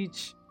with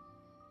leech.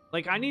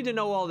 Like, I need to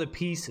know all the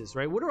pieces,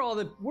 right? What are all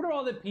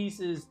the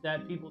pieces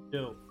that people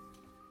do?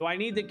 Do I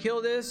need to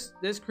kill this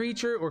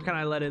creature, or can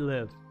I let it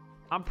live?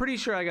 I'm pretty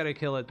sure I gotta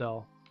kill it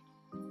though.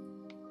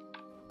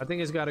 I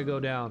think it's gotta go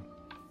down.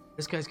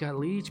 This guy's got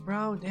leech,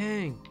 bro.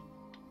 Dang.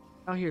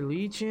 Out here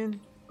leeching.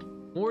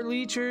 More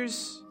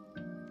leechers.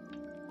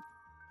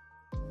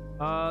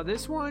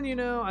 This one, you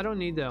know, I don't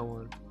need that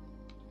one.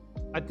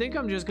 I think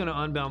I'm just gonna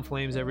Unbound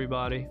Flames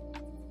everybody.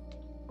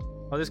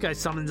 Oh, this guy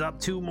summons up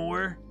 2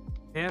 more.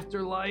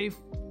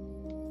 Afterlife.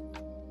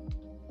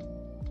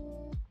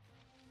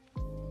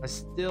 I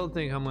still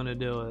think I'm gonna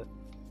do it.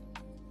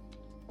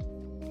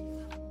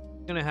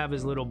 I'm gonna have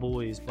his little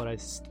boys, but I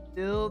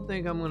still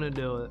think I'm gonna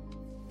do it.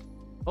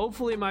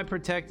 Hopefully my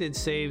protected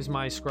saves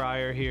my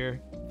scryer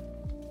here.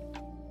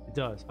 It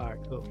does. All right,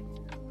 cool.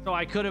 So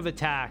I could have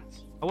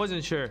attacked. I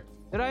wasn't sure.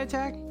 Did I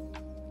attack?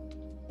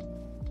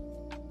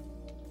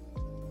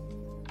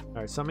 All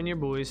right, summon your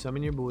boys.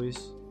 Summon your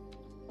boys.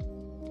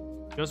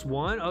 Just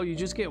one? Oh, you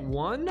just get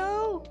one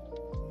now?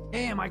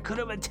 Damn, I could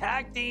have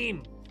attacked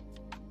him.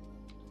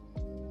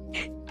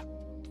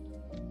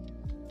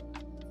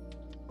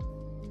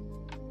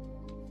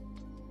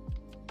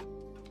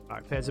 All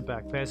right, pass it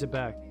back. Pass it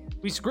back.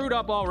 We screwed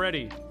up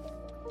already.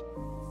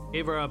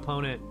 Gave our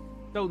opponent.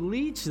 So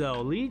leech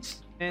though, leech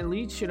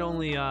should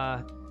only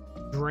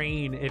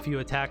drain if you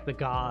attack the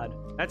god.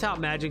 That's how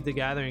Magic the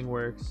Gathering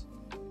works.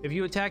 If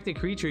you attack the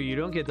creature, you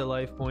don't get the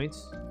life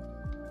points.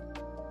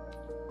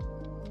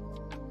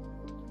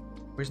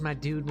 Where's my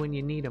dude when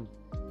you need him?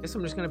 Guess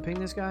I'm just gonna ping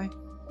this guy.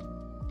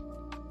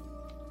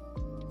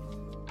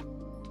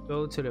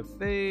 Go to the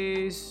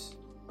face.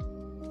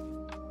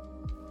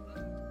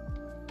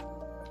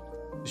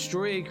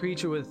 Destroy a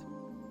creature with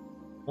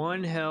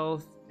 1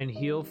 health and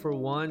heal for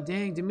 1.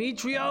 Dang,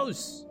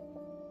 Demetrios!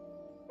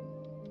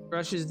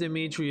 Crushes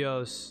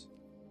Demetrios.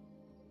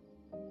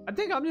 I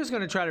think I'm just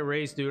gonna try to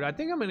race, dude. I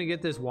think I'm gonna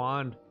get this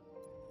wand.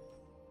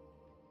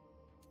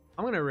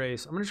 I'm gonna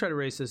race. I'm gonna try to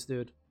race this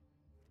dude.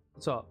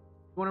 What's up?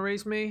 You wanna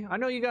race me? I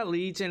know you got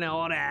leech and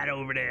all that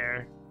over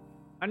there.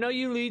 I know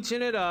you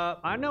leeching it up.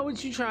 I know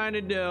what you trying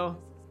to do.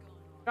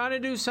 Trying to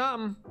do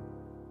something.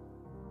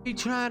 He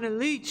trying to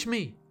leech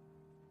me.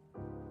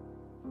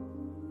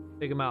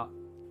 Take him out.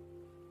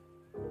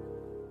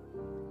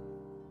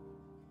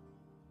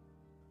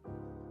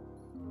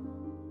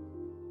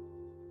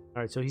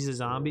 All right, so he's a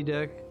zombie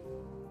deck.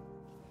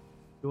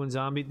 Doing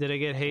zombie. Did I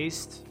get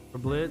haste or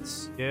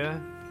blitz? Yeah.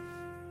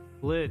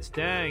 Blitz.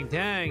 Dang,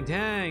 dang,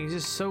 dang. He's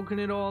just soaking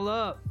it all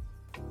up.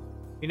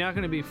 You're not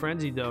going to be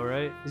frenzied though,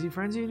 right? Is he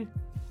frenzied?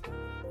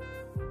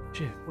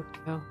 Shit, what the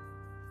hell?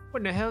 What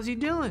in the hell is he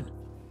doing?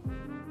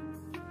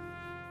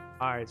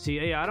 Alright,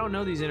 see, yeah, I don't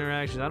know these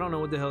interactions. I don't know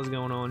what the hell's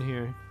going on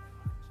here.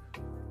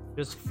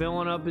 Just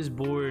filling up his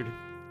board.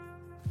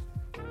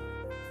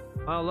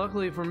 Well,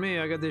 luckily for me,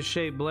 I got this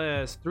shape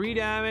blast. 3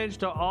 damage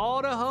to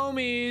all the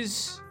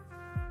homies.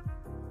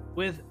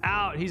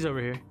 Without, he's over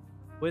here.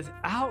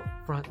 Without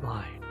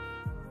frontline.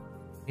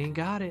 Ain't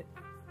got it.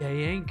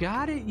 They ain't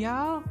got it,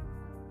 y'all.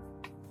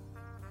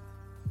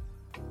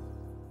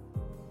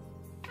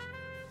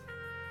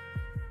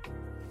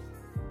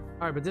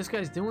 Alright, but this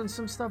guy's doing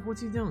some stuff.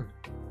 What's he doing?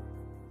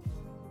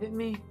 Hit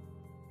me?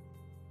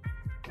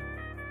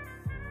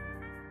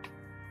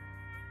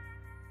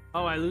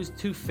 Oh, I lose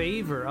 2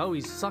 favor. Oh,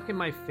 he's sucking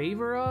my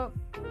favor up?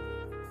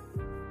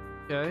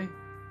 Okay.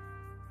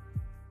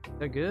 Is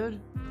that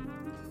good?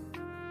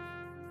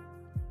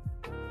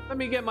 Let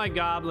me get my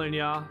goblin,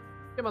 y'all.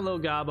 Get my little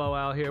gobbo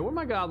out here. Where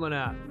my goblin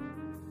at?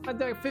 I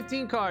deck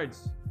 15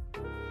 cards.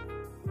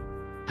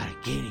 Gotta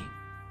get him.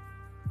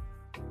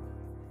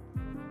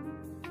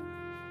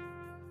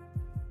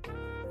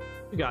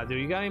 You got,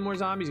 dude. You got any more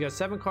zombies? You got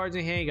 7 cards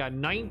in hand. You got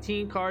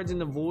 19 cards in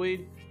the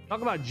void.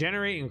 Talk about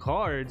generating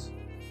cards.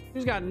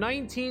 He's got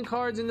 19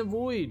 cards in the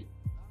void.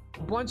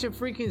 A bunch of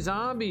freaking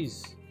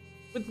zombies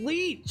with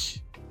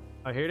leech.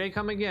 Oh, here they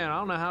come again. I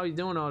don't know how he's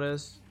doing all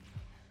this.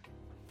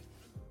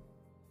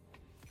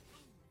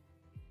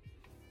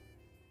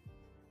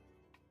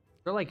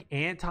 They're like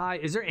anti.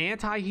 Is there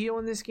anti-heal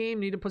in this game?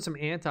 Need to put some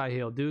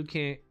anti-heal. Dude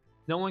can't.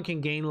 No one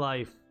can gain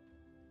life.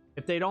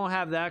 If they don't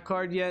have that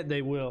card yet,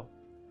 they will.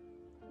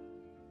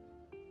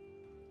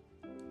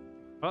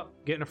 Oh,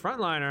 getting a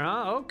frontliner,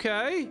 huh?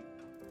 Okay.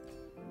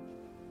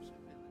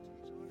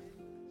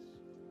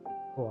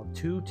 Oh, I'm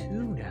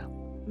 2-2 now.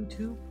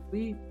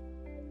 2-2.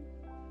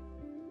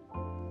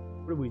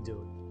 What are we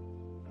doing?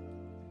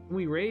 Can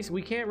we race?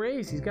 We can't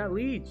race. He's got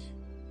leech.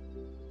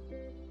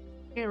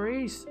 Can't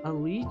race. A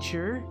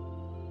leecher?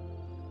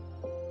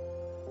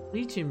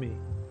 Leeching me.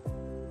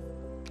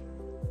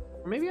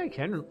 Or maybe I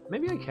can.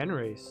 Maybe I can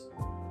race.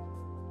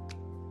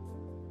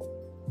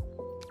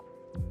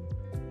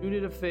 2 to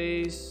the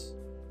face.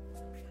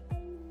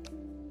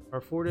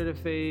 Or 4 to the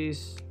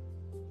face.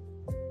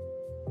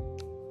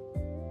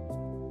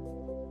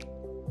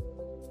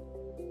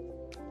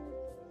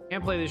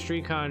 Can't play the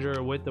Street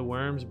Conjurer with the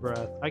Worm's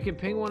Breath. I could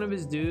ping one of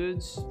his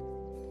dudes.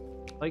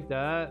 Like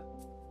that.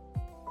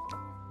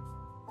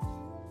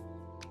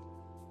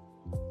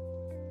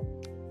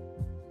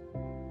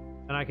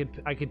 And I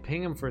could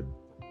ping him for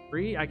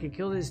 3. I could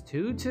kill this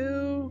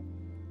 2-2.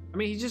 I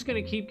mean, he's just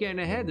gonna keep getting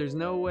ahead. There's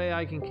no way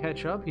I can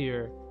catch up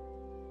here.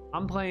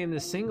 I'm playing the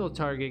single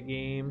target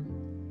game.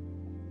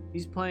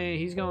 He's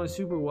going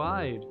super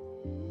wide.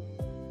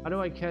 How do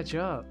I catch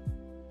up?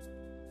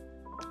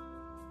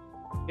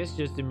 It's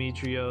just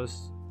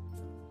Demetrios.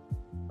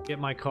 Get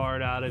my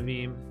card out of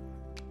him.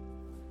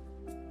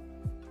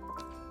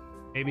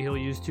 Maybe he'll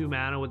use 2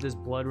 mana with this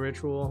blood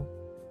ritual.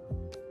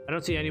 I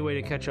don't see any way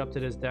to catch up to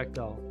this deck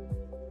though.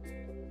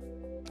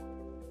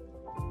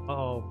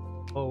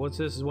 Uh-oh. Oh, what's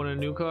this? Is one of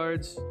the new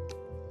cards?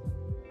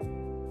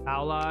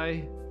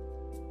 Ally.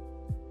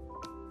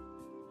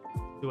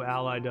 See what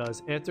Ally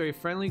does. After a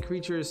friendly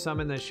creature is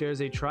summoned that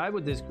shares a tribe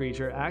with this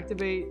creature,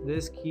 activate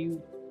this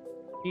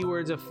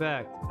keyword's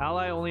effect.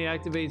 Ally only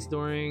activates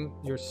during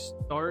your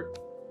start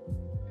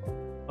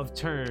of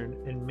turn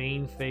and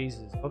main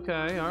phases.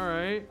 Okay,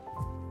 alright.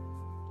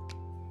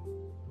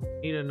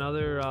 Need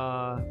another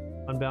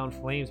Unbound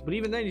Flames. But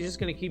even then, he's just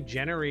going to keep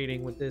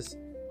generating with this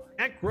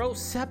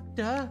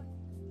Necroceptor.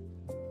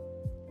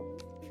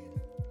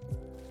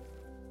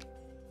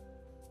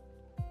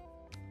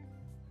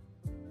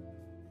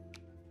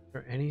 Is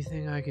there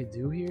anything I could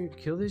do here?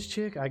 Kill this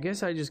chick? I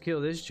guess I just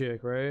kill this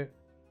chick, right?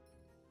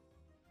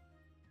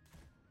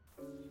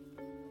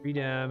 3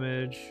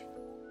 damage.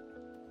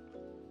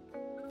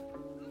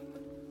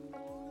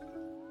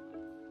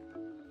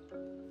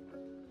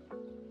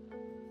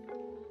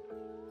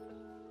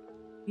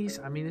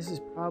 I mean, this is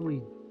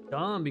probably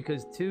dumb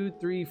because 2,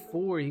 3,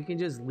 4, he can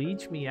just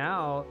leech me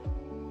out.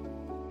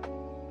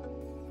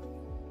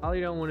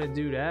 Probably don't want to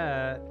do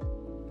that.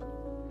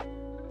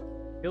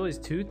 Kill his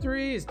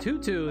 2-3? His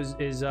 2-2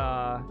 is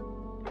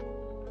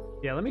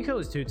yeah, let me kill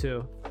his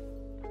 2-2.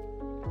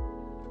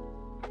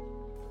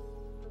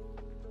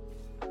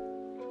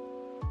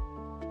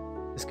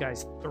 This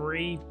guy's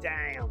 3.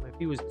 Damn. If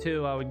he was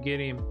 2, I would get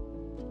him.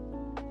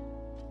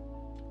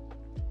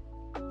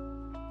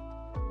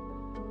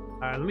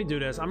 Alright, let me do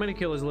this. I'm gonna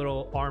kill his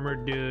little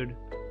armored dude.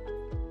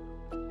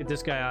 Get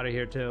this guy out of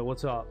here too.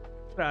 What's up?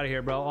 Get out of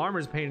here, bro.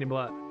 Armor's a pain in the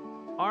butt.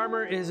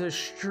 Armor is a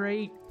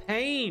straight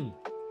pain.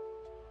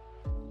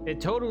 It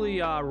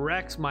totally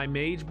wrecks my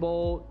Mage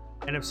Bolt.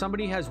 And if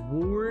somebody has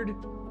Ward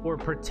or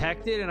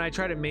Protected and I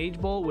try to Mage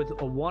Bolt with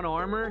a 1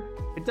 armor,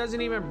 it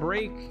doesn't even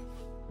break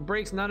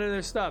breaks none of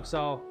their stuff.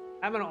 So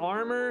having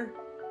armor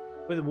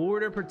with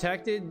warder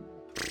protected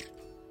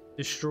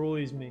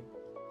destroys me.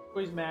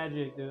 Destroys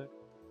magic, dude.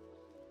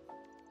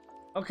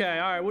 Okay,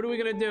 all right. What are we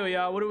gonna do,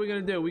 y'all? What are we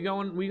gonna do? We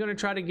gonna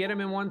try to get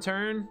him in one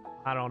turn?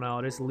 I don't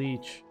know. This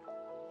leech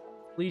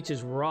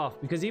is rough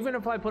because even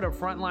if I put a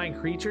frontline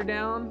creature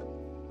down,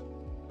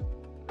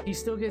 he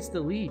still gets the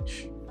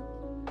leech,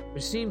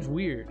 which seems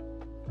weird.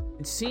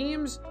 It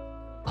seems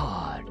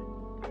odd.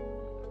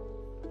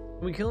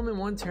 Can we kill him in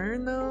one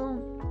turn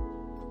though?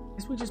 I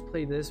guess we just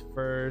play this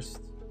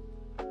first.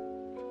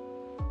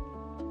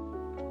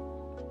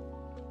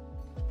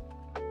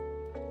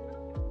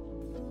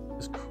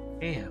 Just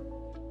cram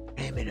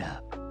it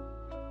up.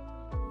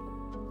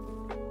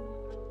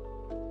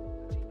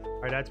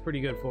 All right, that's pretty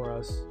good for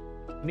us.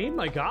 I need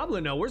my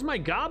goblin though. Where's my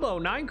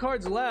gobbo? 9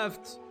 cards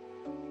left.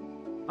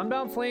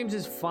 Unbound Flames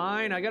is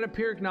fine. I got a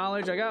Pyrrhic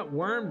Knowledge. I got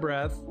Worm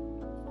Breath.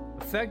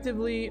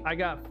 Effectively, I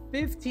got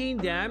 15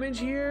 damage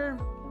here.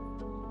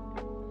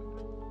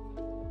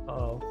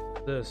 Uh-oh.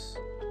 This.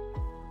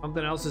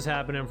 Something else is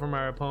happening from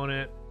our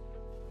opponent.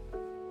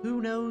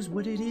 Who knows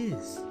what it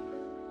is?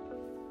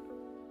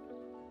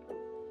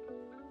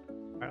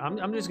 All right,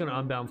 I'm just gonna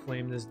Unbound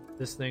Flame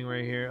this thing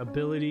right here.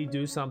 Ability,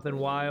 do something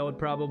wild,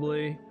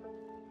 probably.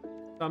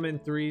 Summon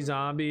 3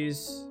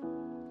 zombies.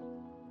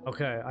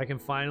 Okay, I can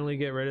finally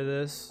get rid of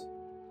this.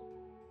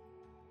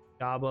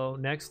 Gobbo.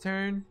 Next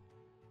turn.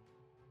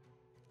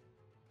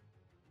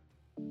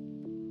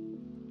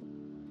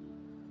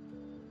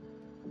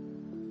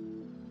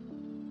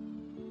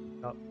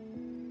 Oh.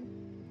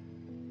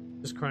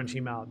 Just crunch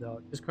him out, though.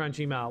 Just crunch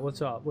him out.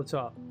 What's up? What's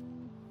up?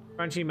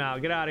 Crunch him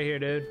out. Get out of here,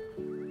 dude.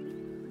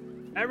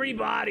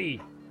 Everybody!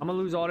 I'm gonna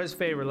lose all this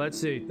favor. Let's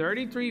see.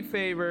 33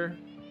 favor.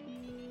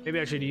 Maybe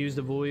I should use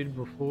the Void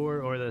before,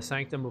 or the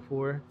Sanctum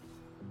before.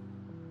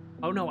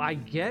 Oh no, I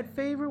get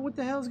favor? What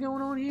the hell's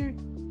going on here?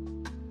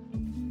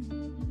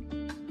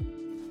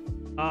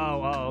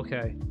 Oh,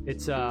 okay.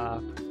 It's,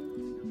 I'm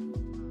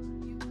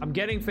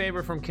getting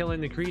favor from killing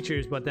the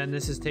creatures, but then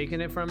this is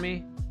taking it from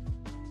me.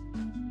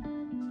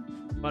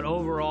 But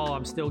overall,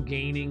 I'm still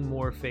gaining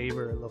more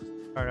favor, it looks.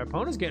 All right, our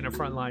opponent's getting a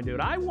front line,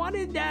 dude. I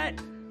wanted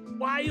that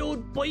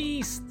wild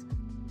beast.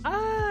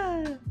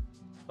 Ah!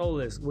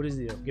 Soulless, what is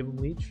the deal? Give him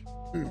leech.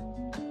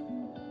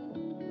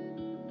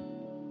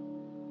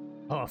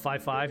 Oh, a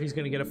 5/5. He's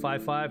gonna get a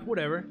 5/5.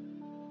 Whatever.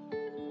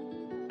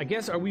 I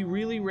guess, are we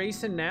really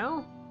racing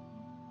now?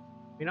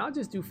 I mean, I'll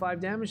just do 5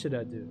 damage to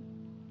that dude.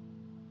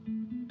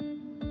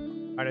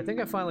 Alright, I think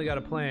I finally got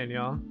a plan,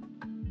 y'all.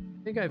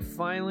 I think I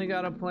finally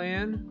got a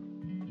plan.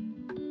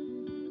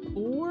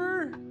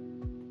 4,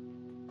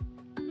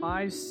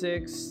 5,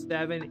 6,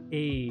 7,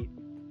 8.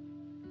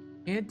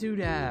 Can't do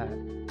that.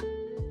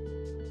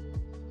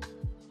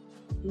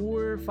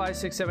 4, 5,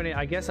 6, 7, 8.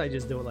 I guess I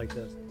just do it like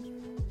this.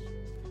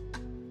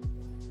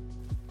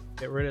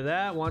 Get rid of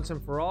that once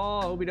and for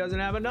all. Hope he doesn't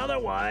have another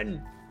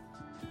one.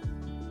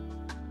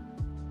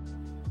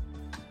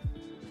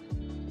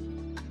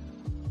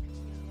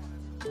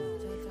 You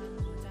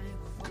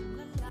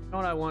know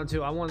what I want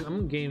to?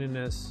 I'm gaining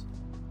this.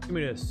 Give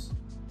me this.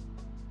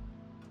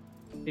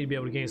 Need to be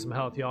able to gain some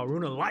health, y'all.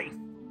 Rune of life.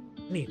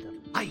 I need the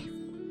life.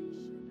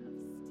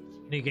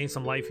 I need to gain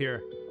some life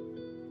here.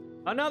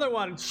 Another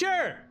one.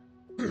 Sure.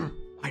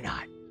 Why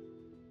not?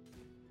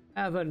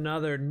 Have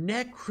another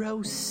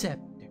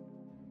Necrosceptor.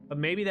 But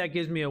maybe that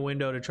gives me a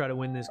window to try to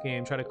win this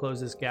game. Try to close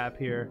this gap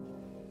here.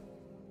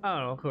 I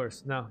don't know, of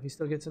course. No, he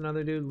still gets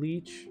another dude.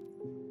 Leech.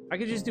 I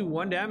could just do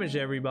 1 damage to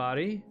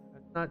everybody.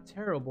 That's not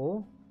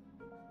terrible.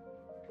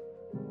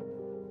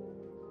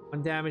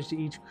 1 damage to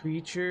each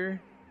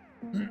creature.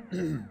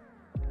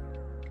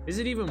 Is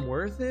it even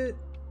worth it?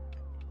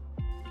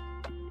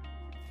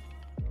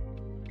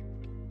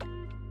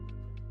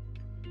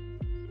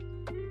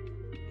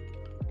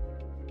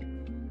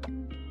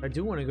 I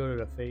do want to go to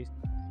the face.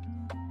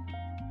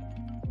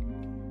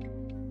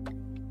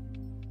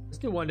 Let's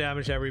do 1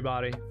 damage to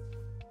everybody.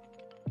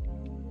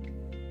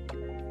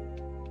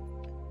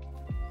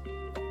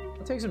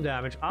 I'll take some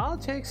damage. I'll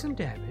take some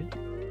damage.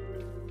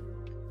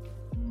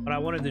 But I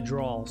wanted to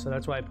draw, so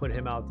that's why I put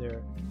him out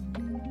there.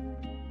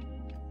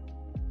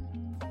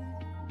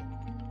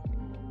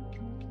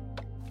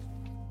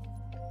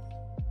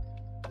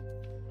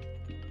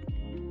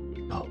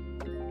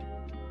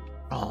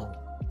 Oh.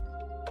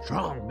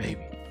 Strong,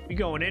 baby. We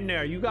going in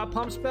there. You got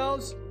pump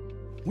spells?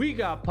 We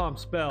got pump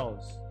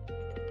spells.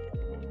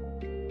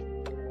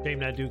 Shame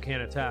that dude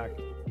can't attack.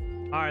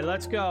 Alright,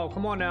 let's go.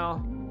 Come on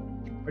now.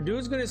 Our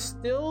dude's gonna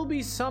still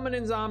be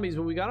summoning zombies,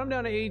 but we got him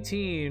down to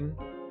 18.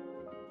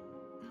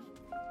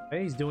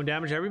 Hey, he's doing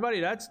damage to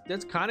everybody. That's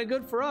kind of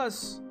good for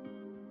us.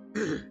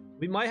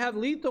 We might have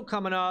lethal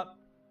coming up.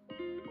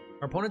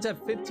 Our opponents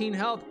have 15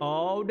 health.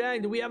 Oh,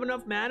 dang. Do we have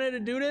enough mana to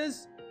do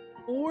this?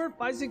 4,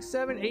 5, 6,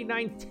 7, 8,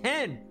 9,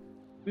 10.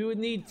 We would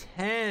need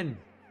 10.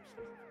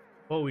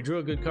 Oh, we drew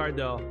a good card,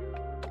 though.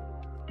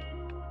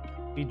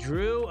 We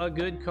drew a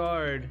good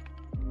card.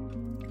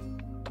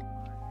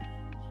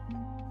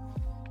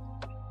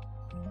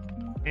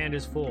 Hand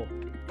is full.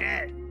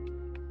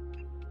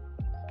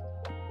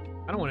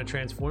 want to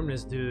transform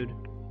this dude.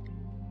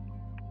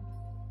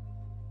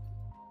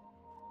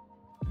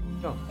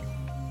 Go.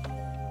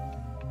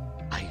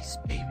 Ice,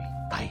 baby,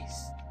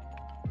 ice.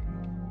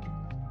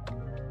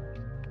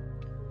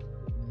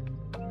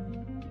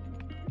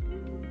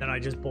 Then I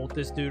just bolt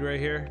this dude right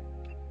here.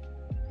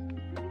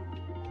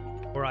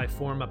 Or I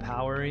form a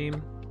power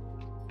aim.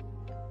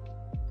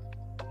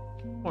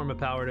 Form a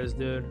power this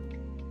dude.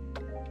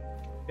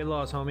 Get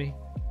lost, homie.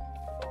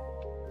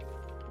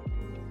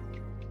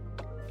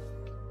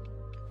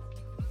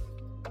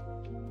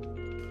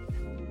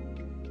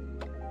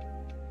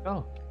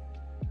 Oh.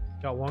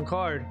 Got one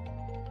card.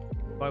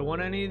 Do I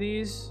want any of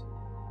these?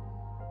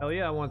 Hell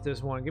yeah, I want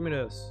this one. Give me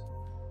this.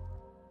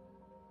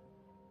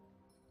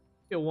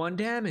 Get 1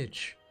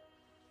 damage.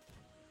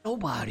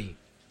 Nobody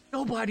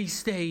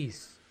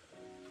stays.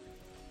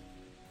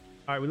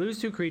 Alright, we lose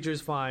 2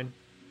 creatures, fine.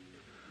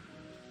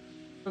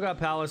 Still got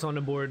Palace on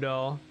the board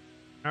though.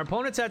 Our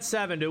opponent's at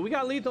 7, dude. We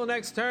got lethal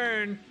next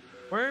turn.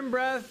 Burn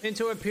breath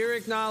into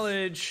Empiric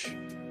Knowledge.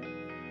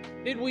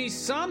 Did we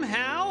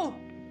somehow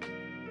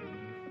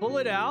pull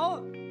it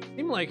out?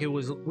 Seemed like we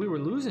were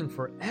losing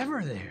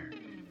forever there.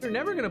 We're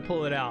never gonna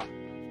pull it out.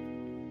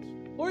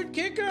 Lord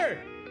Kicker!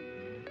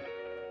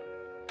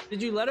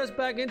 Did you let us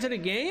back into the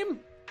game?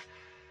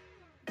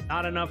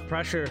 Not enough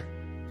pressure.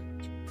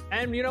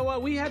 And you know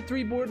what? We had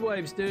 3 board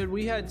wipes, dude.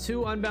 We had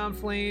 2 Unbound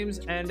Flames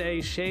and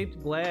a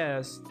Shaped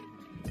Blast.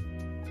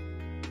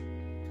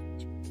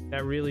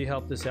 That really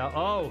helped us out.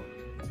 Oh,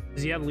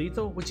 does he have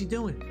lethal? What's he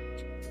doing?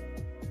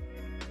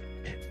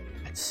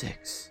 At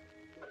 6.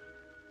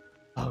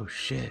 Oh,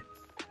 shit.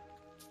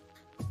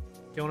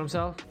 Killing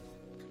himself?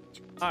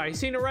 All right, he's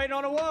seen the writing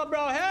on the wall,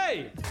 bro.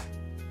 Hey!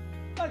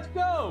 Let's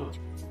go!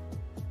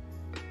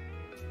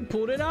 He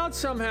pulled it out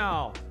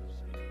somehow.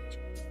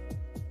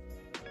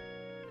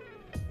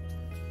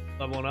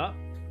 Leveling up.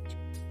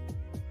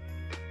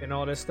 Getting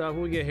all this stuff.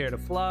 What we get here? The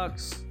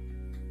Flux.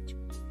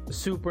 The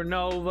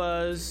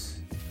Supernovas.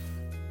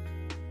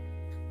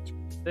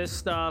 This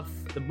stuff.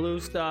 The blue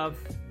stuff.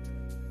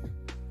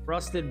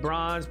 Rusted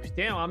bronze.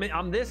 Damn,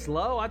 I'm this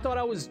low? I thought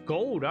I was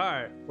gold. All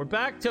right, we're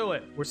back to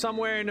it. We're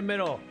somewhere in the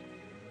middle.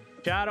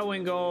 Shadow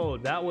and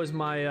gold. That was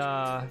my,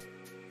 I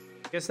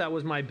guess that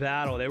was my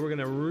battle. They were going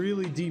to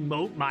really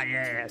demote my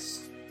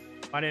ass.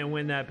 I didn't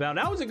win that battle.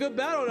 That was a good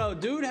battle, though.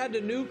 Dude had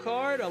the new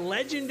card, a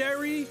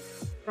legendary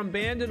from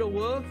Band of the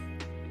Wolf.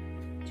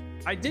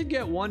 I did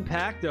get 1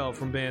 pack, though,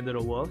 from Band of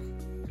the Wolf.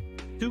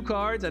 2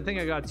 cards. I think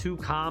I got 2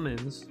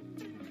 commons.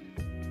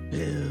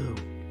 Ew.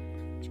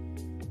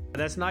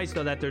 That's nice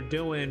though that they're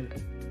doing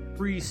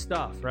free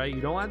stuff, right?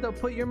 You don't have to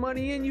put your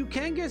money in. You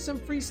can get some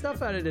free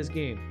stuff out of this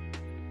game.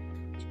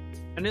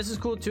 And this is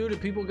cool too. The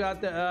people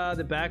got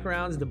the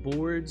backgrounds, the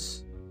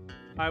boards.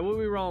 All right, what are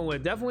we rolling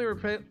with? Definitely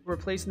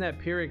replacing that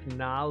Empiric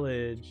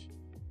Knowledge.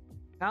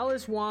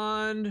 Palace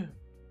Wand.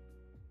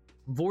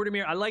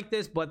 Vortimir. I like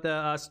this, but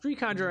the Street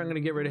Conjurer, I'm going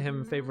to get rid of him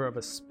in favor of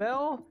a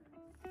spell.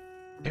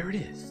 There it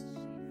is.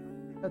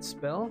 That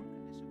spell.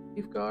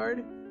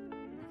 Safeguard.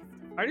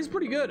 All right, it's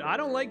pretty good. I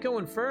don't like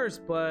going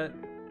first, but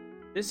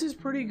this is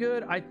pretty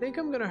good. I think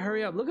I'm going to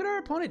hurry up. Look at our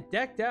opponent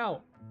decked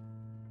out.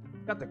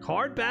 Got the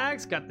card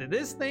backs, got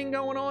this thing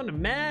going on, the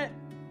mat.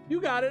 You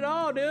got it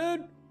all,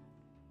 dude.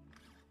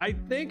 I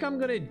think I'm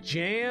going to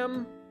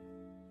jam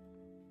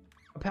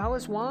a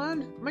Palace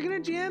Wand. Am I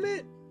going to jam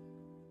it?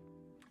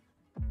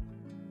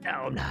 No,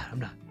 I'm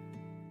not.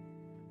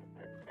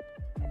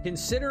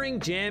 Considering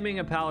jamming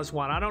a Palace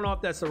Wand. I don't know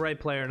if that's the right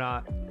play or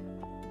not.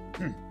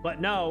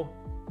 But no.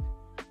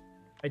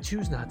 I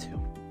choose not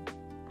to.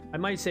 I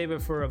might save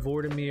it for a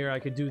Vortimir. I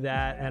could do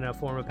that and a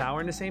Form of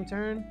Power in the same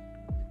turn.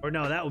 Or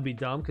no, that would be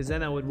dumb because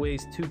then I would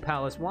waste 2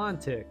 Palace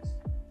Wand ticks.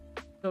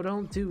 So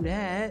don't do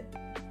that.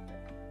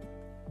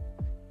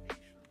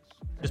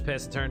 Just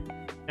pass the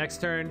turn. Next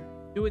turn,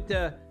 do it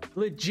the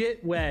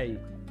legit way.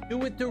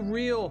 Do it the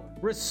real,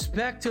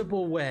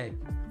 respectable way.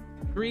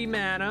 3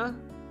 mana.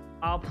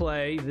 I'll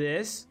play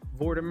this,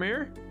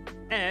 Vortimir,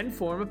 and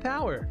Form of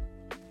Power.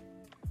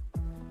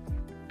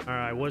 All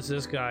right, what's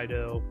this guy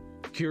do?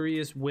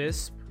 Curious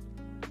Wisp.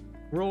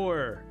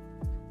 Roar.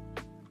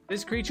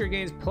 This creature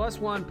gains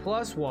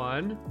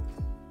 +1/+1.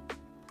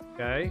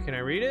 Okay, can I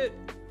read it?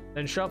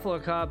 Then shuffle a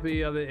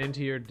copy of it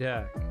into your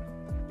deck.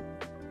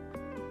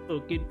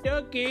 Okie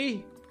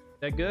dokie.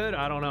 That good?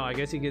 I don't know. I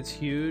guess he gets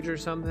huge or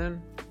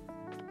something.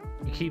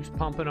 He keeps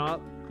pumping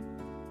up.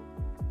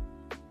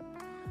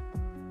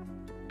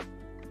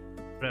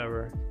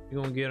 Whatever. We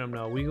gonna get him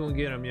though. We gonna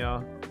get him,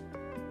 y'all.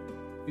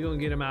 We gonna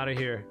get him out of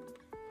here.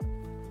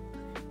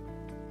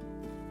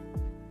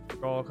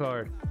 Draw a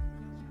card.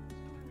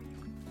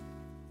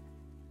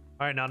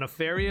 All right, now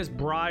Nefarious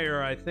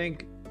Briar. I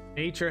think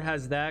Nature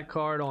has that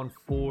card on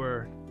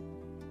 4.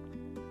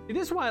 See,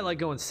 this is why I like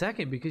going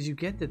second, because you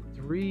get the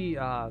 3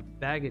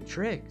 bag of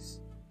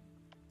tricks.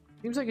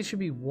 Seems like it should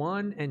be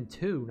 1 and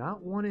 2,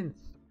 not 1 and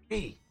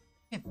 3.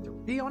 And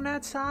 3 on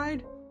that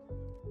side?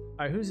 All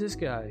right, who's this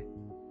guy?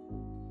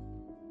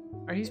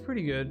 All right, he's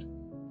pretty good.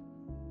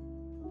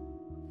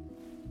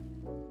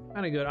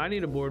 Kind of good. I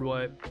need a board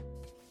wipe.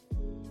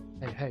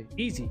 Hey,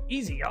 easy,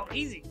 yo,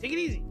 easy. Take it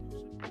easy.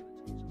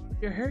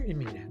 You're hurting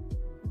me now.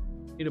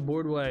 Need a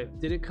board wipe.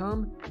 Did it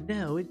come?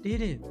 No, it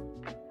didn't.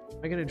 Am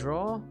I gonna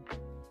draw?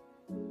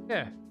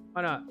 Yeah,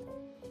 why not?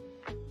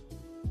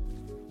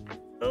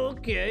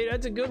 Okay,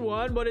 that's a good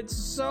one, but it's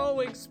so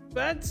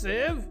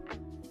expensive.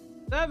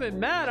 7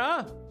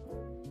 mana?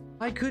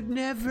 I could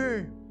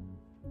never.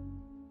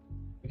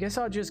 I guess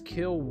I'll just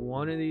kill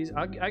one of these.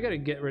 I gotta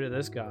get rid of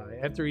this guy.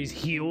 After he's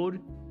healed,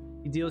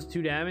 he deals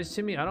 2 damage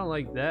to me. I don't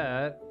like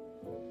that.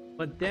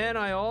 But then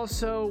I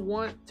also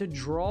want to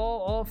draw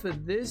off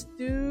of this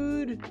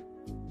dude.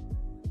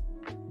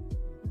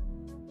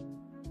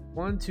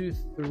 1, 2,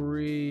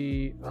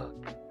 3.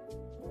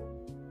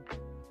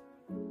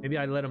 Maybe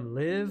I let him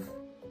live.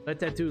 Let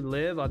that dude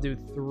live. I'll do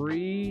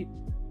 3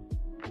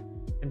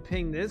 and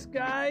ping this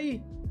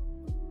guy.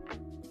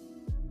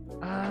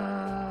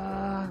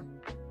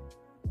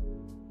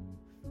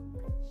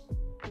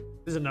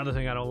 This is another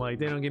thing I don't like.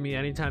 They don't give me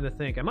any time to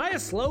think. Am I a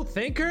slow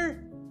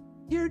thinker?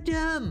 You're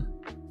dumb.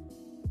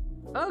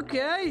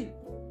 Okay.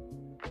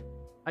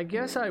 I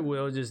guess I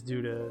will just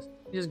do this.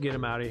 Just get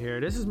him out of here.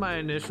 This is my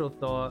initial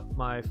thought.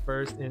 My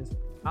first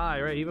instinct.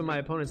 Right? Even my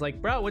opponent's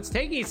like, bro, what's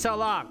taking you so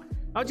long?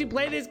 Don't you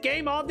play this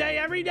game all day,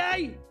 every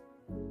day?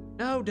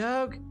 No,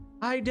 Doug.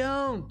 I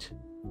don't.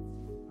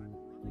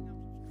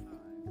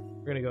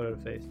 We're gonna go to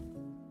the face.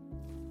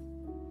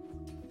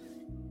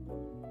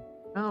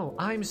 No,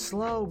 I'm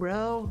slow,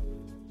 bro.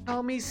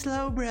 Call me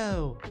slow,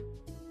 bro.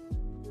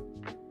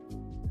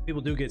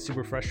 People do get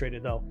super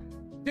frustrated, though.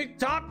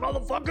 Tick-tock,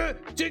 motherfucker!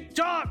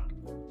 Tick-tock!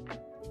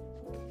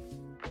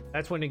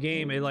 That's when the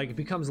game, it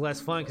becomes less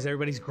fun because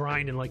everybody's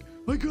grinding like,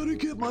 I gotta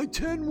get my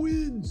 10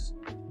 wins!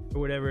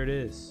 Or whatever it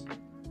is.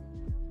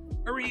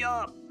 Hurry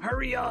up!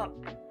 Hurry up!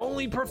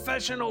 Only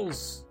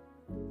professionals!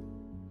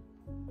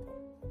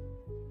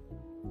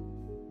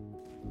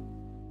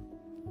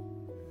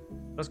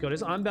 Let's go.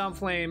 This Unbound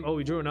Flame. Oh,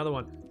 we drew another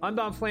one.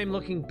 Unbound Flame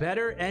looking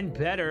better and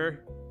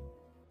better.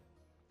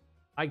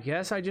 I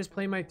guess I just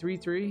play my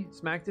 3/3.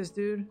 Smack this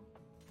dude.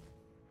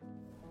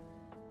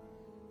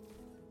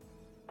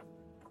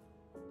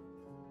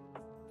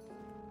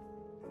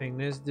 Ping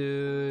this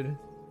dude.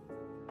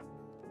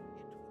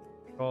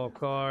 Draw a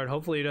card.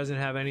 Hopefully he doesn't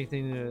have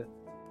anything to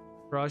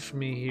crush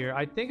me here.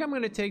 I think I'm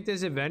going to take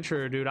this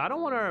Adventurer, dude. I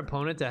don't want our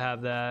opponent to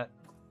have that.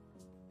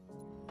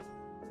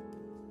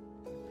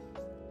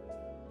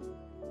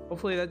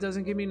 Hopefully that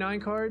doesn't give me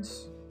 9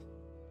 cards.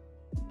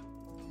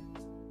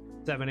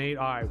 7, 8.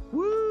 All right.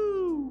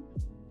 Woo!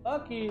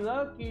 Lucky,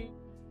 lucky.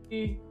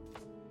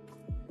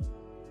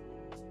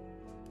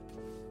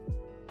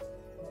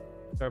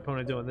 Our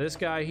opponent doing this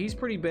guy. He's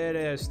pretty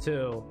badass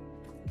too.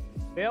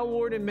 Bale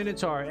Warden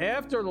Minotaur.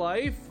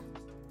 Afterlife.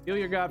 Heal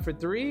your god for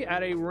 3.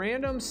 Add a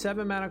random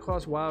 7 mana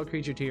cost wild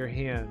creature to your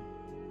hand.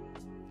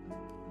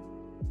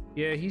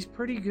 Yeah, he's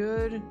pretty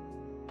good.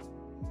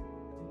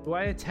 Do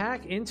I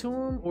attack into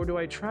him or do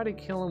I try to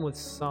kill him with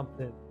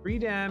something? 3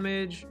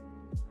 damage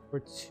or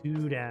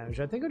 2 damage?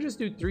 I think I'll just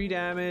do 3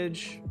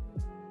 damage.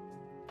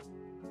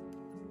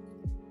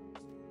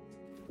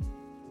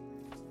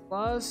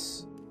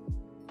 Plus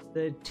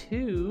the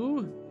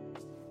 2.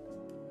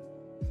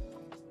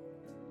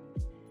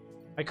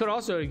 I could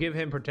also give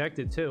him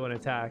protected too and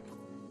attack.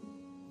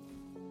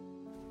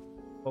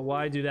 But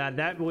why do that?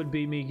 That would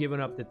be me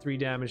giving up the 3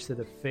 damage to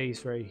the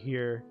face right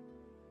here.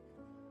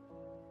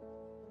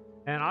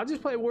 And I'll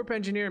just play Warp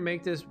Engineer and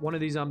make this one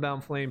of these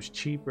Unbound Flames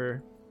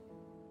cheaper.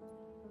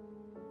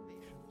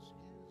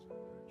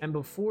 And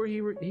before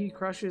he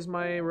crushes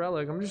my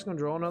relic, I'm just gonna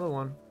draw another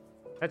one.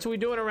 That's what we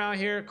doing around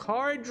here.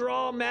 Card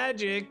draw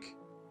magic.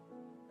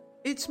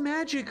 It's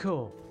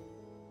magical.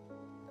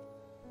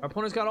 Our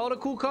opponent's got all the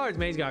cool cards,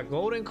 man. He's got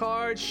golden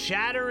cards,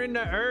 shatter in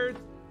the earth,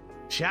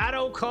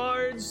 shadow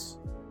cards.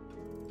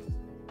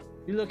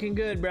 You looking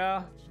good,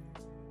 bro.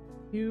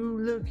 You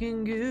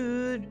looking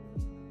good.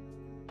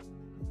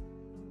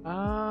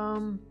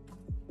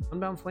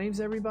 Unbound Flames,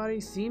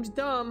 everybody. Seems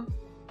dumb,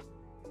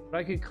 but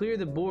I could clear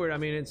the board. I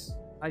mean,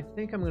 I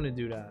think I'm gonna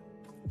do that.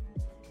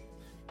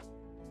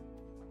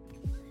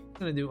 I'm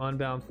gonna do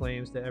Unbound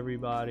Flames to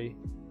everybody.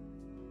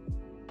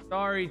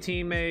 Sorry,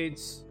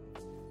 teammates.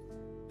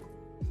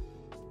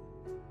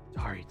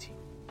 Sorry, team.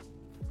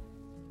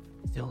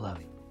 Still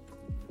love you.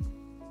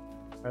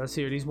 All right, let's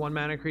see. Are these 1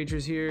 mana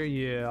creatures here?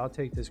 Yeah, I'll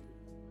take this.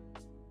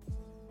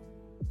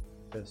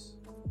 This.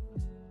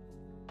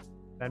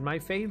 In my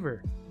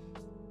favor.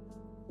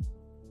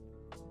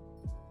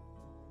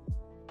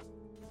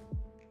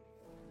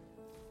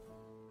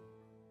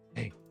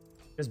 Hey,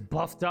 just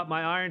buffed up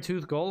my Iron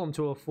Tooth Golem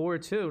to a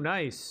 4/2.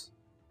 Nice.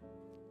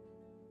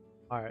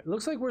 All right,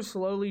 looks like we're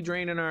slowly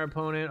draining our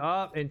opponent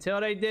up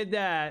until they did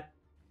that.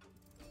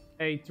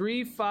 A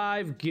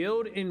 3/5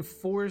 Guild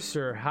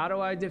Enforcer. How do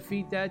I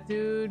defeat that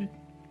dude?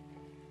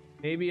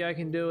 Maybe I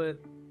can do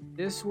it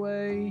this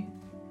way.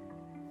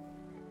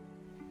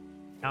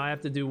 Now I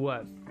have to do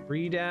what?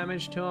 3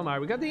 damage to him. All right,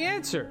 we got the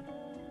answer.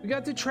 We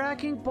got the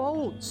tracking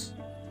bolts.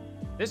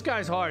 This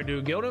guy's hard,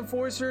 dude. Guild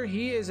Enforcer,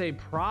 he is a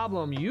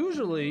problem.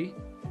 Usually,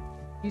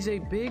 he's a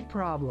big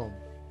problem.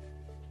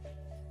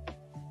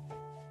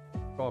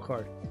 Draw a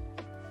card.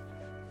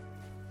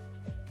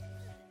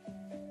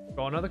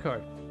 Draw another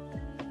card.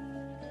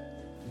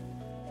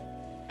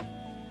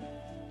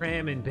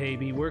 Cramming,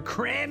 baby. We're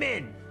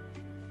cramming.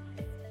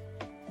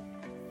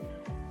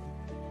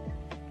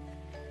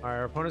 All right,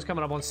 our opponent's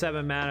coming up on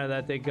 7 mana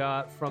that they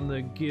got from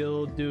the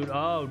guild, dude.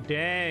 Oh,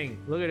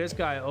 dang. Look at this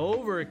guy.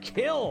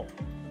 Overkill.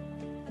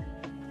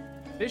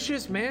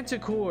 Vicious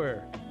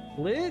Manticore.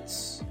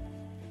 Blitz.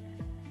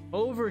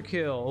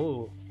 Overkill.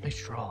 Oh,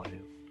 nice draw,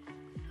 dude.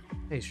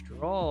 Nice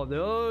draw, dude.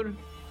 All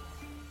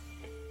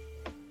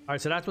right,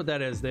 so that's what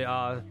that is.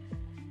 The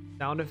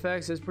sound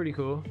effects is pretty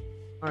cool.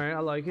 All right, I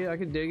like it. I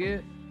can dig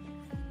it.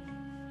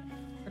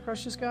 Can I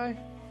crush this guy?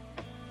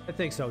 I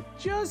think so.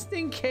 Just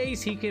in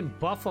case he can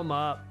buff him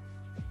up.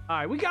 All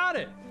right, we got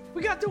it.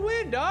 We got the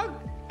win, dog.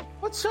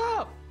 What's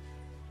up?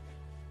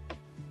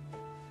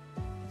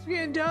 We're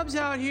getting dubs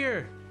out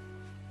here.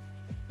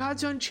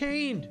 God's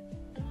Unchained.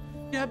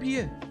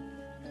 W.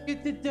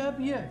 Get the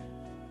W.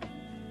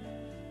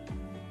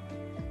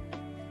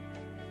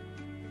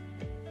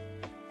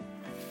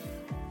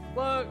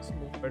 Look, some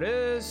more of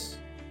this.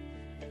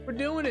 We're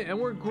doing it and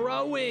we're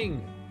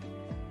growing.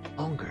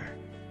 Longer.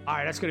 All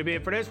right, that's going to be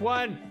it for this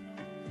one.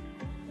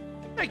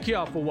 Thank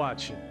y'all for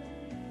watching.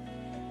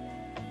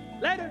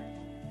 Later.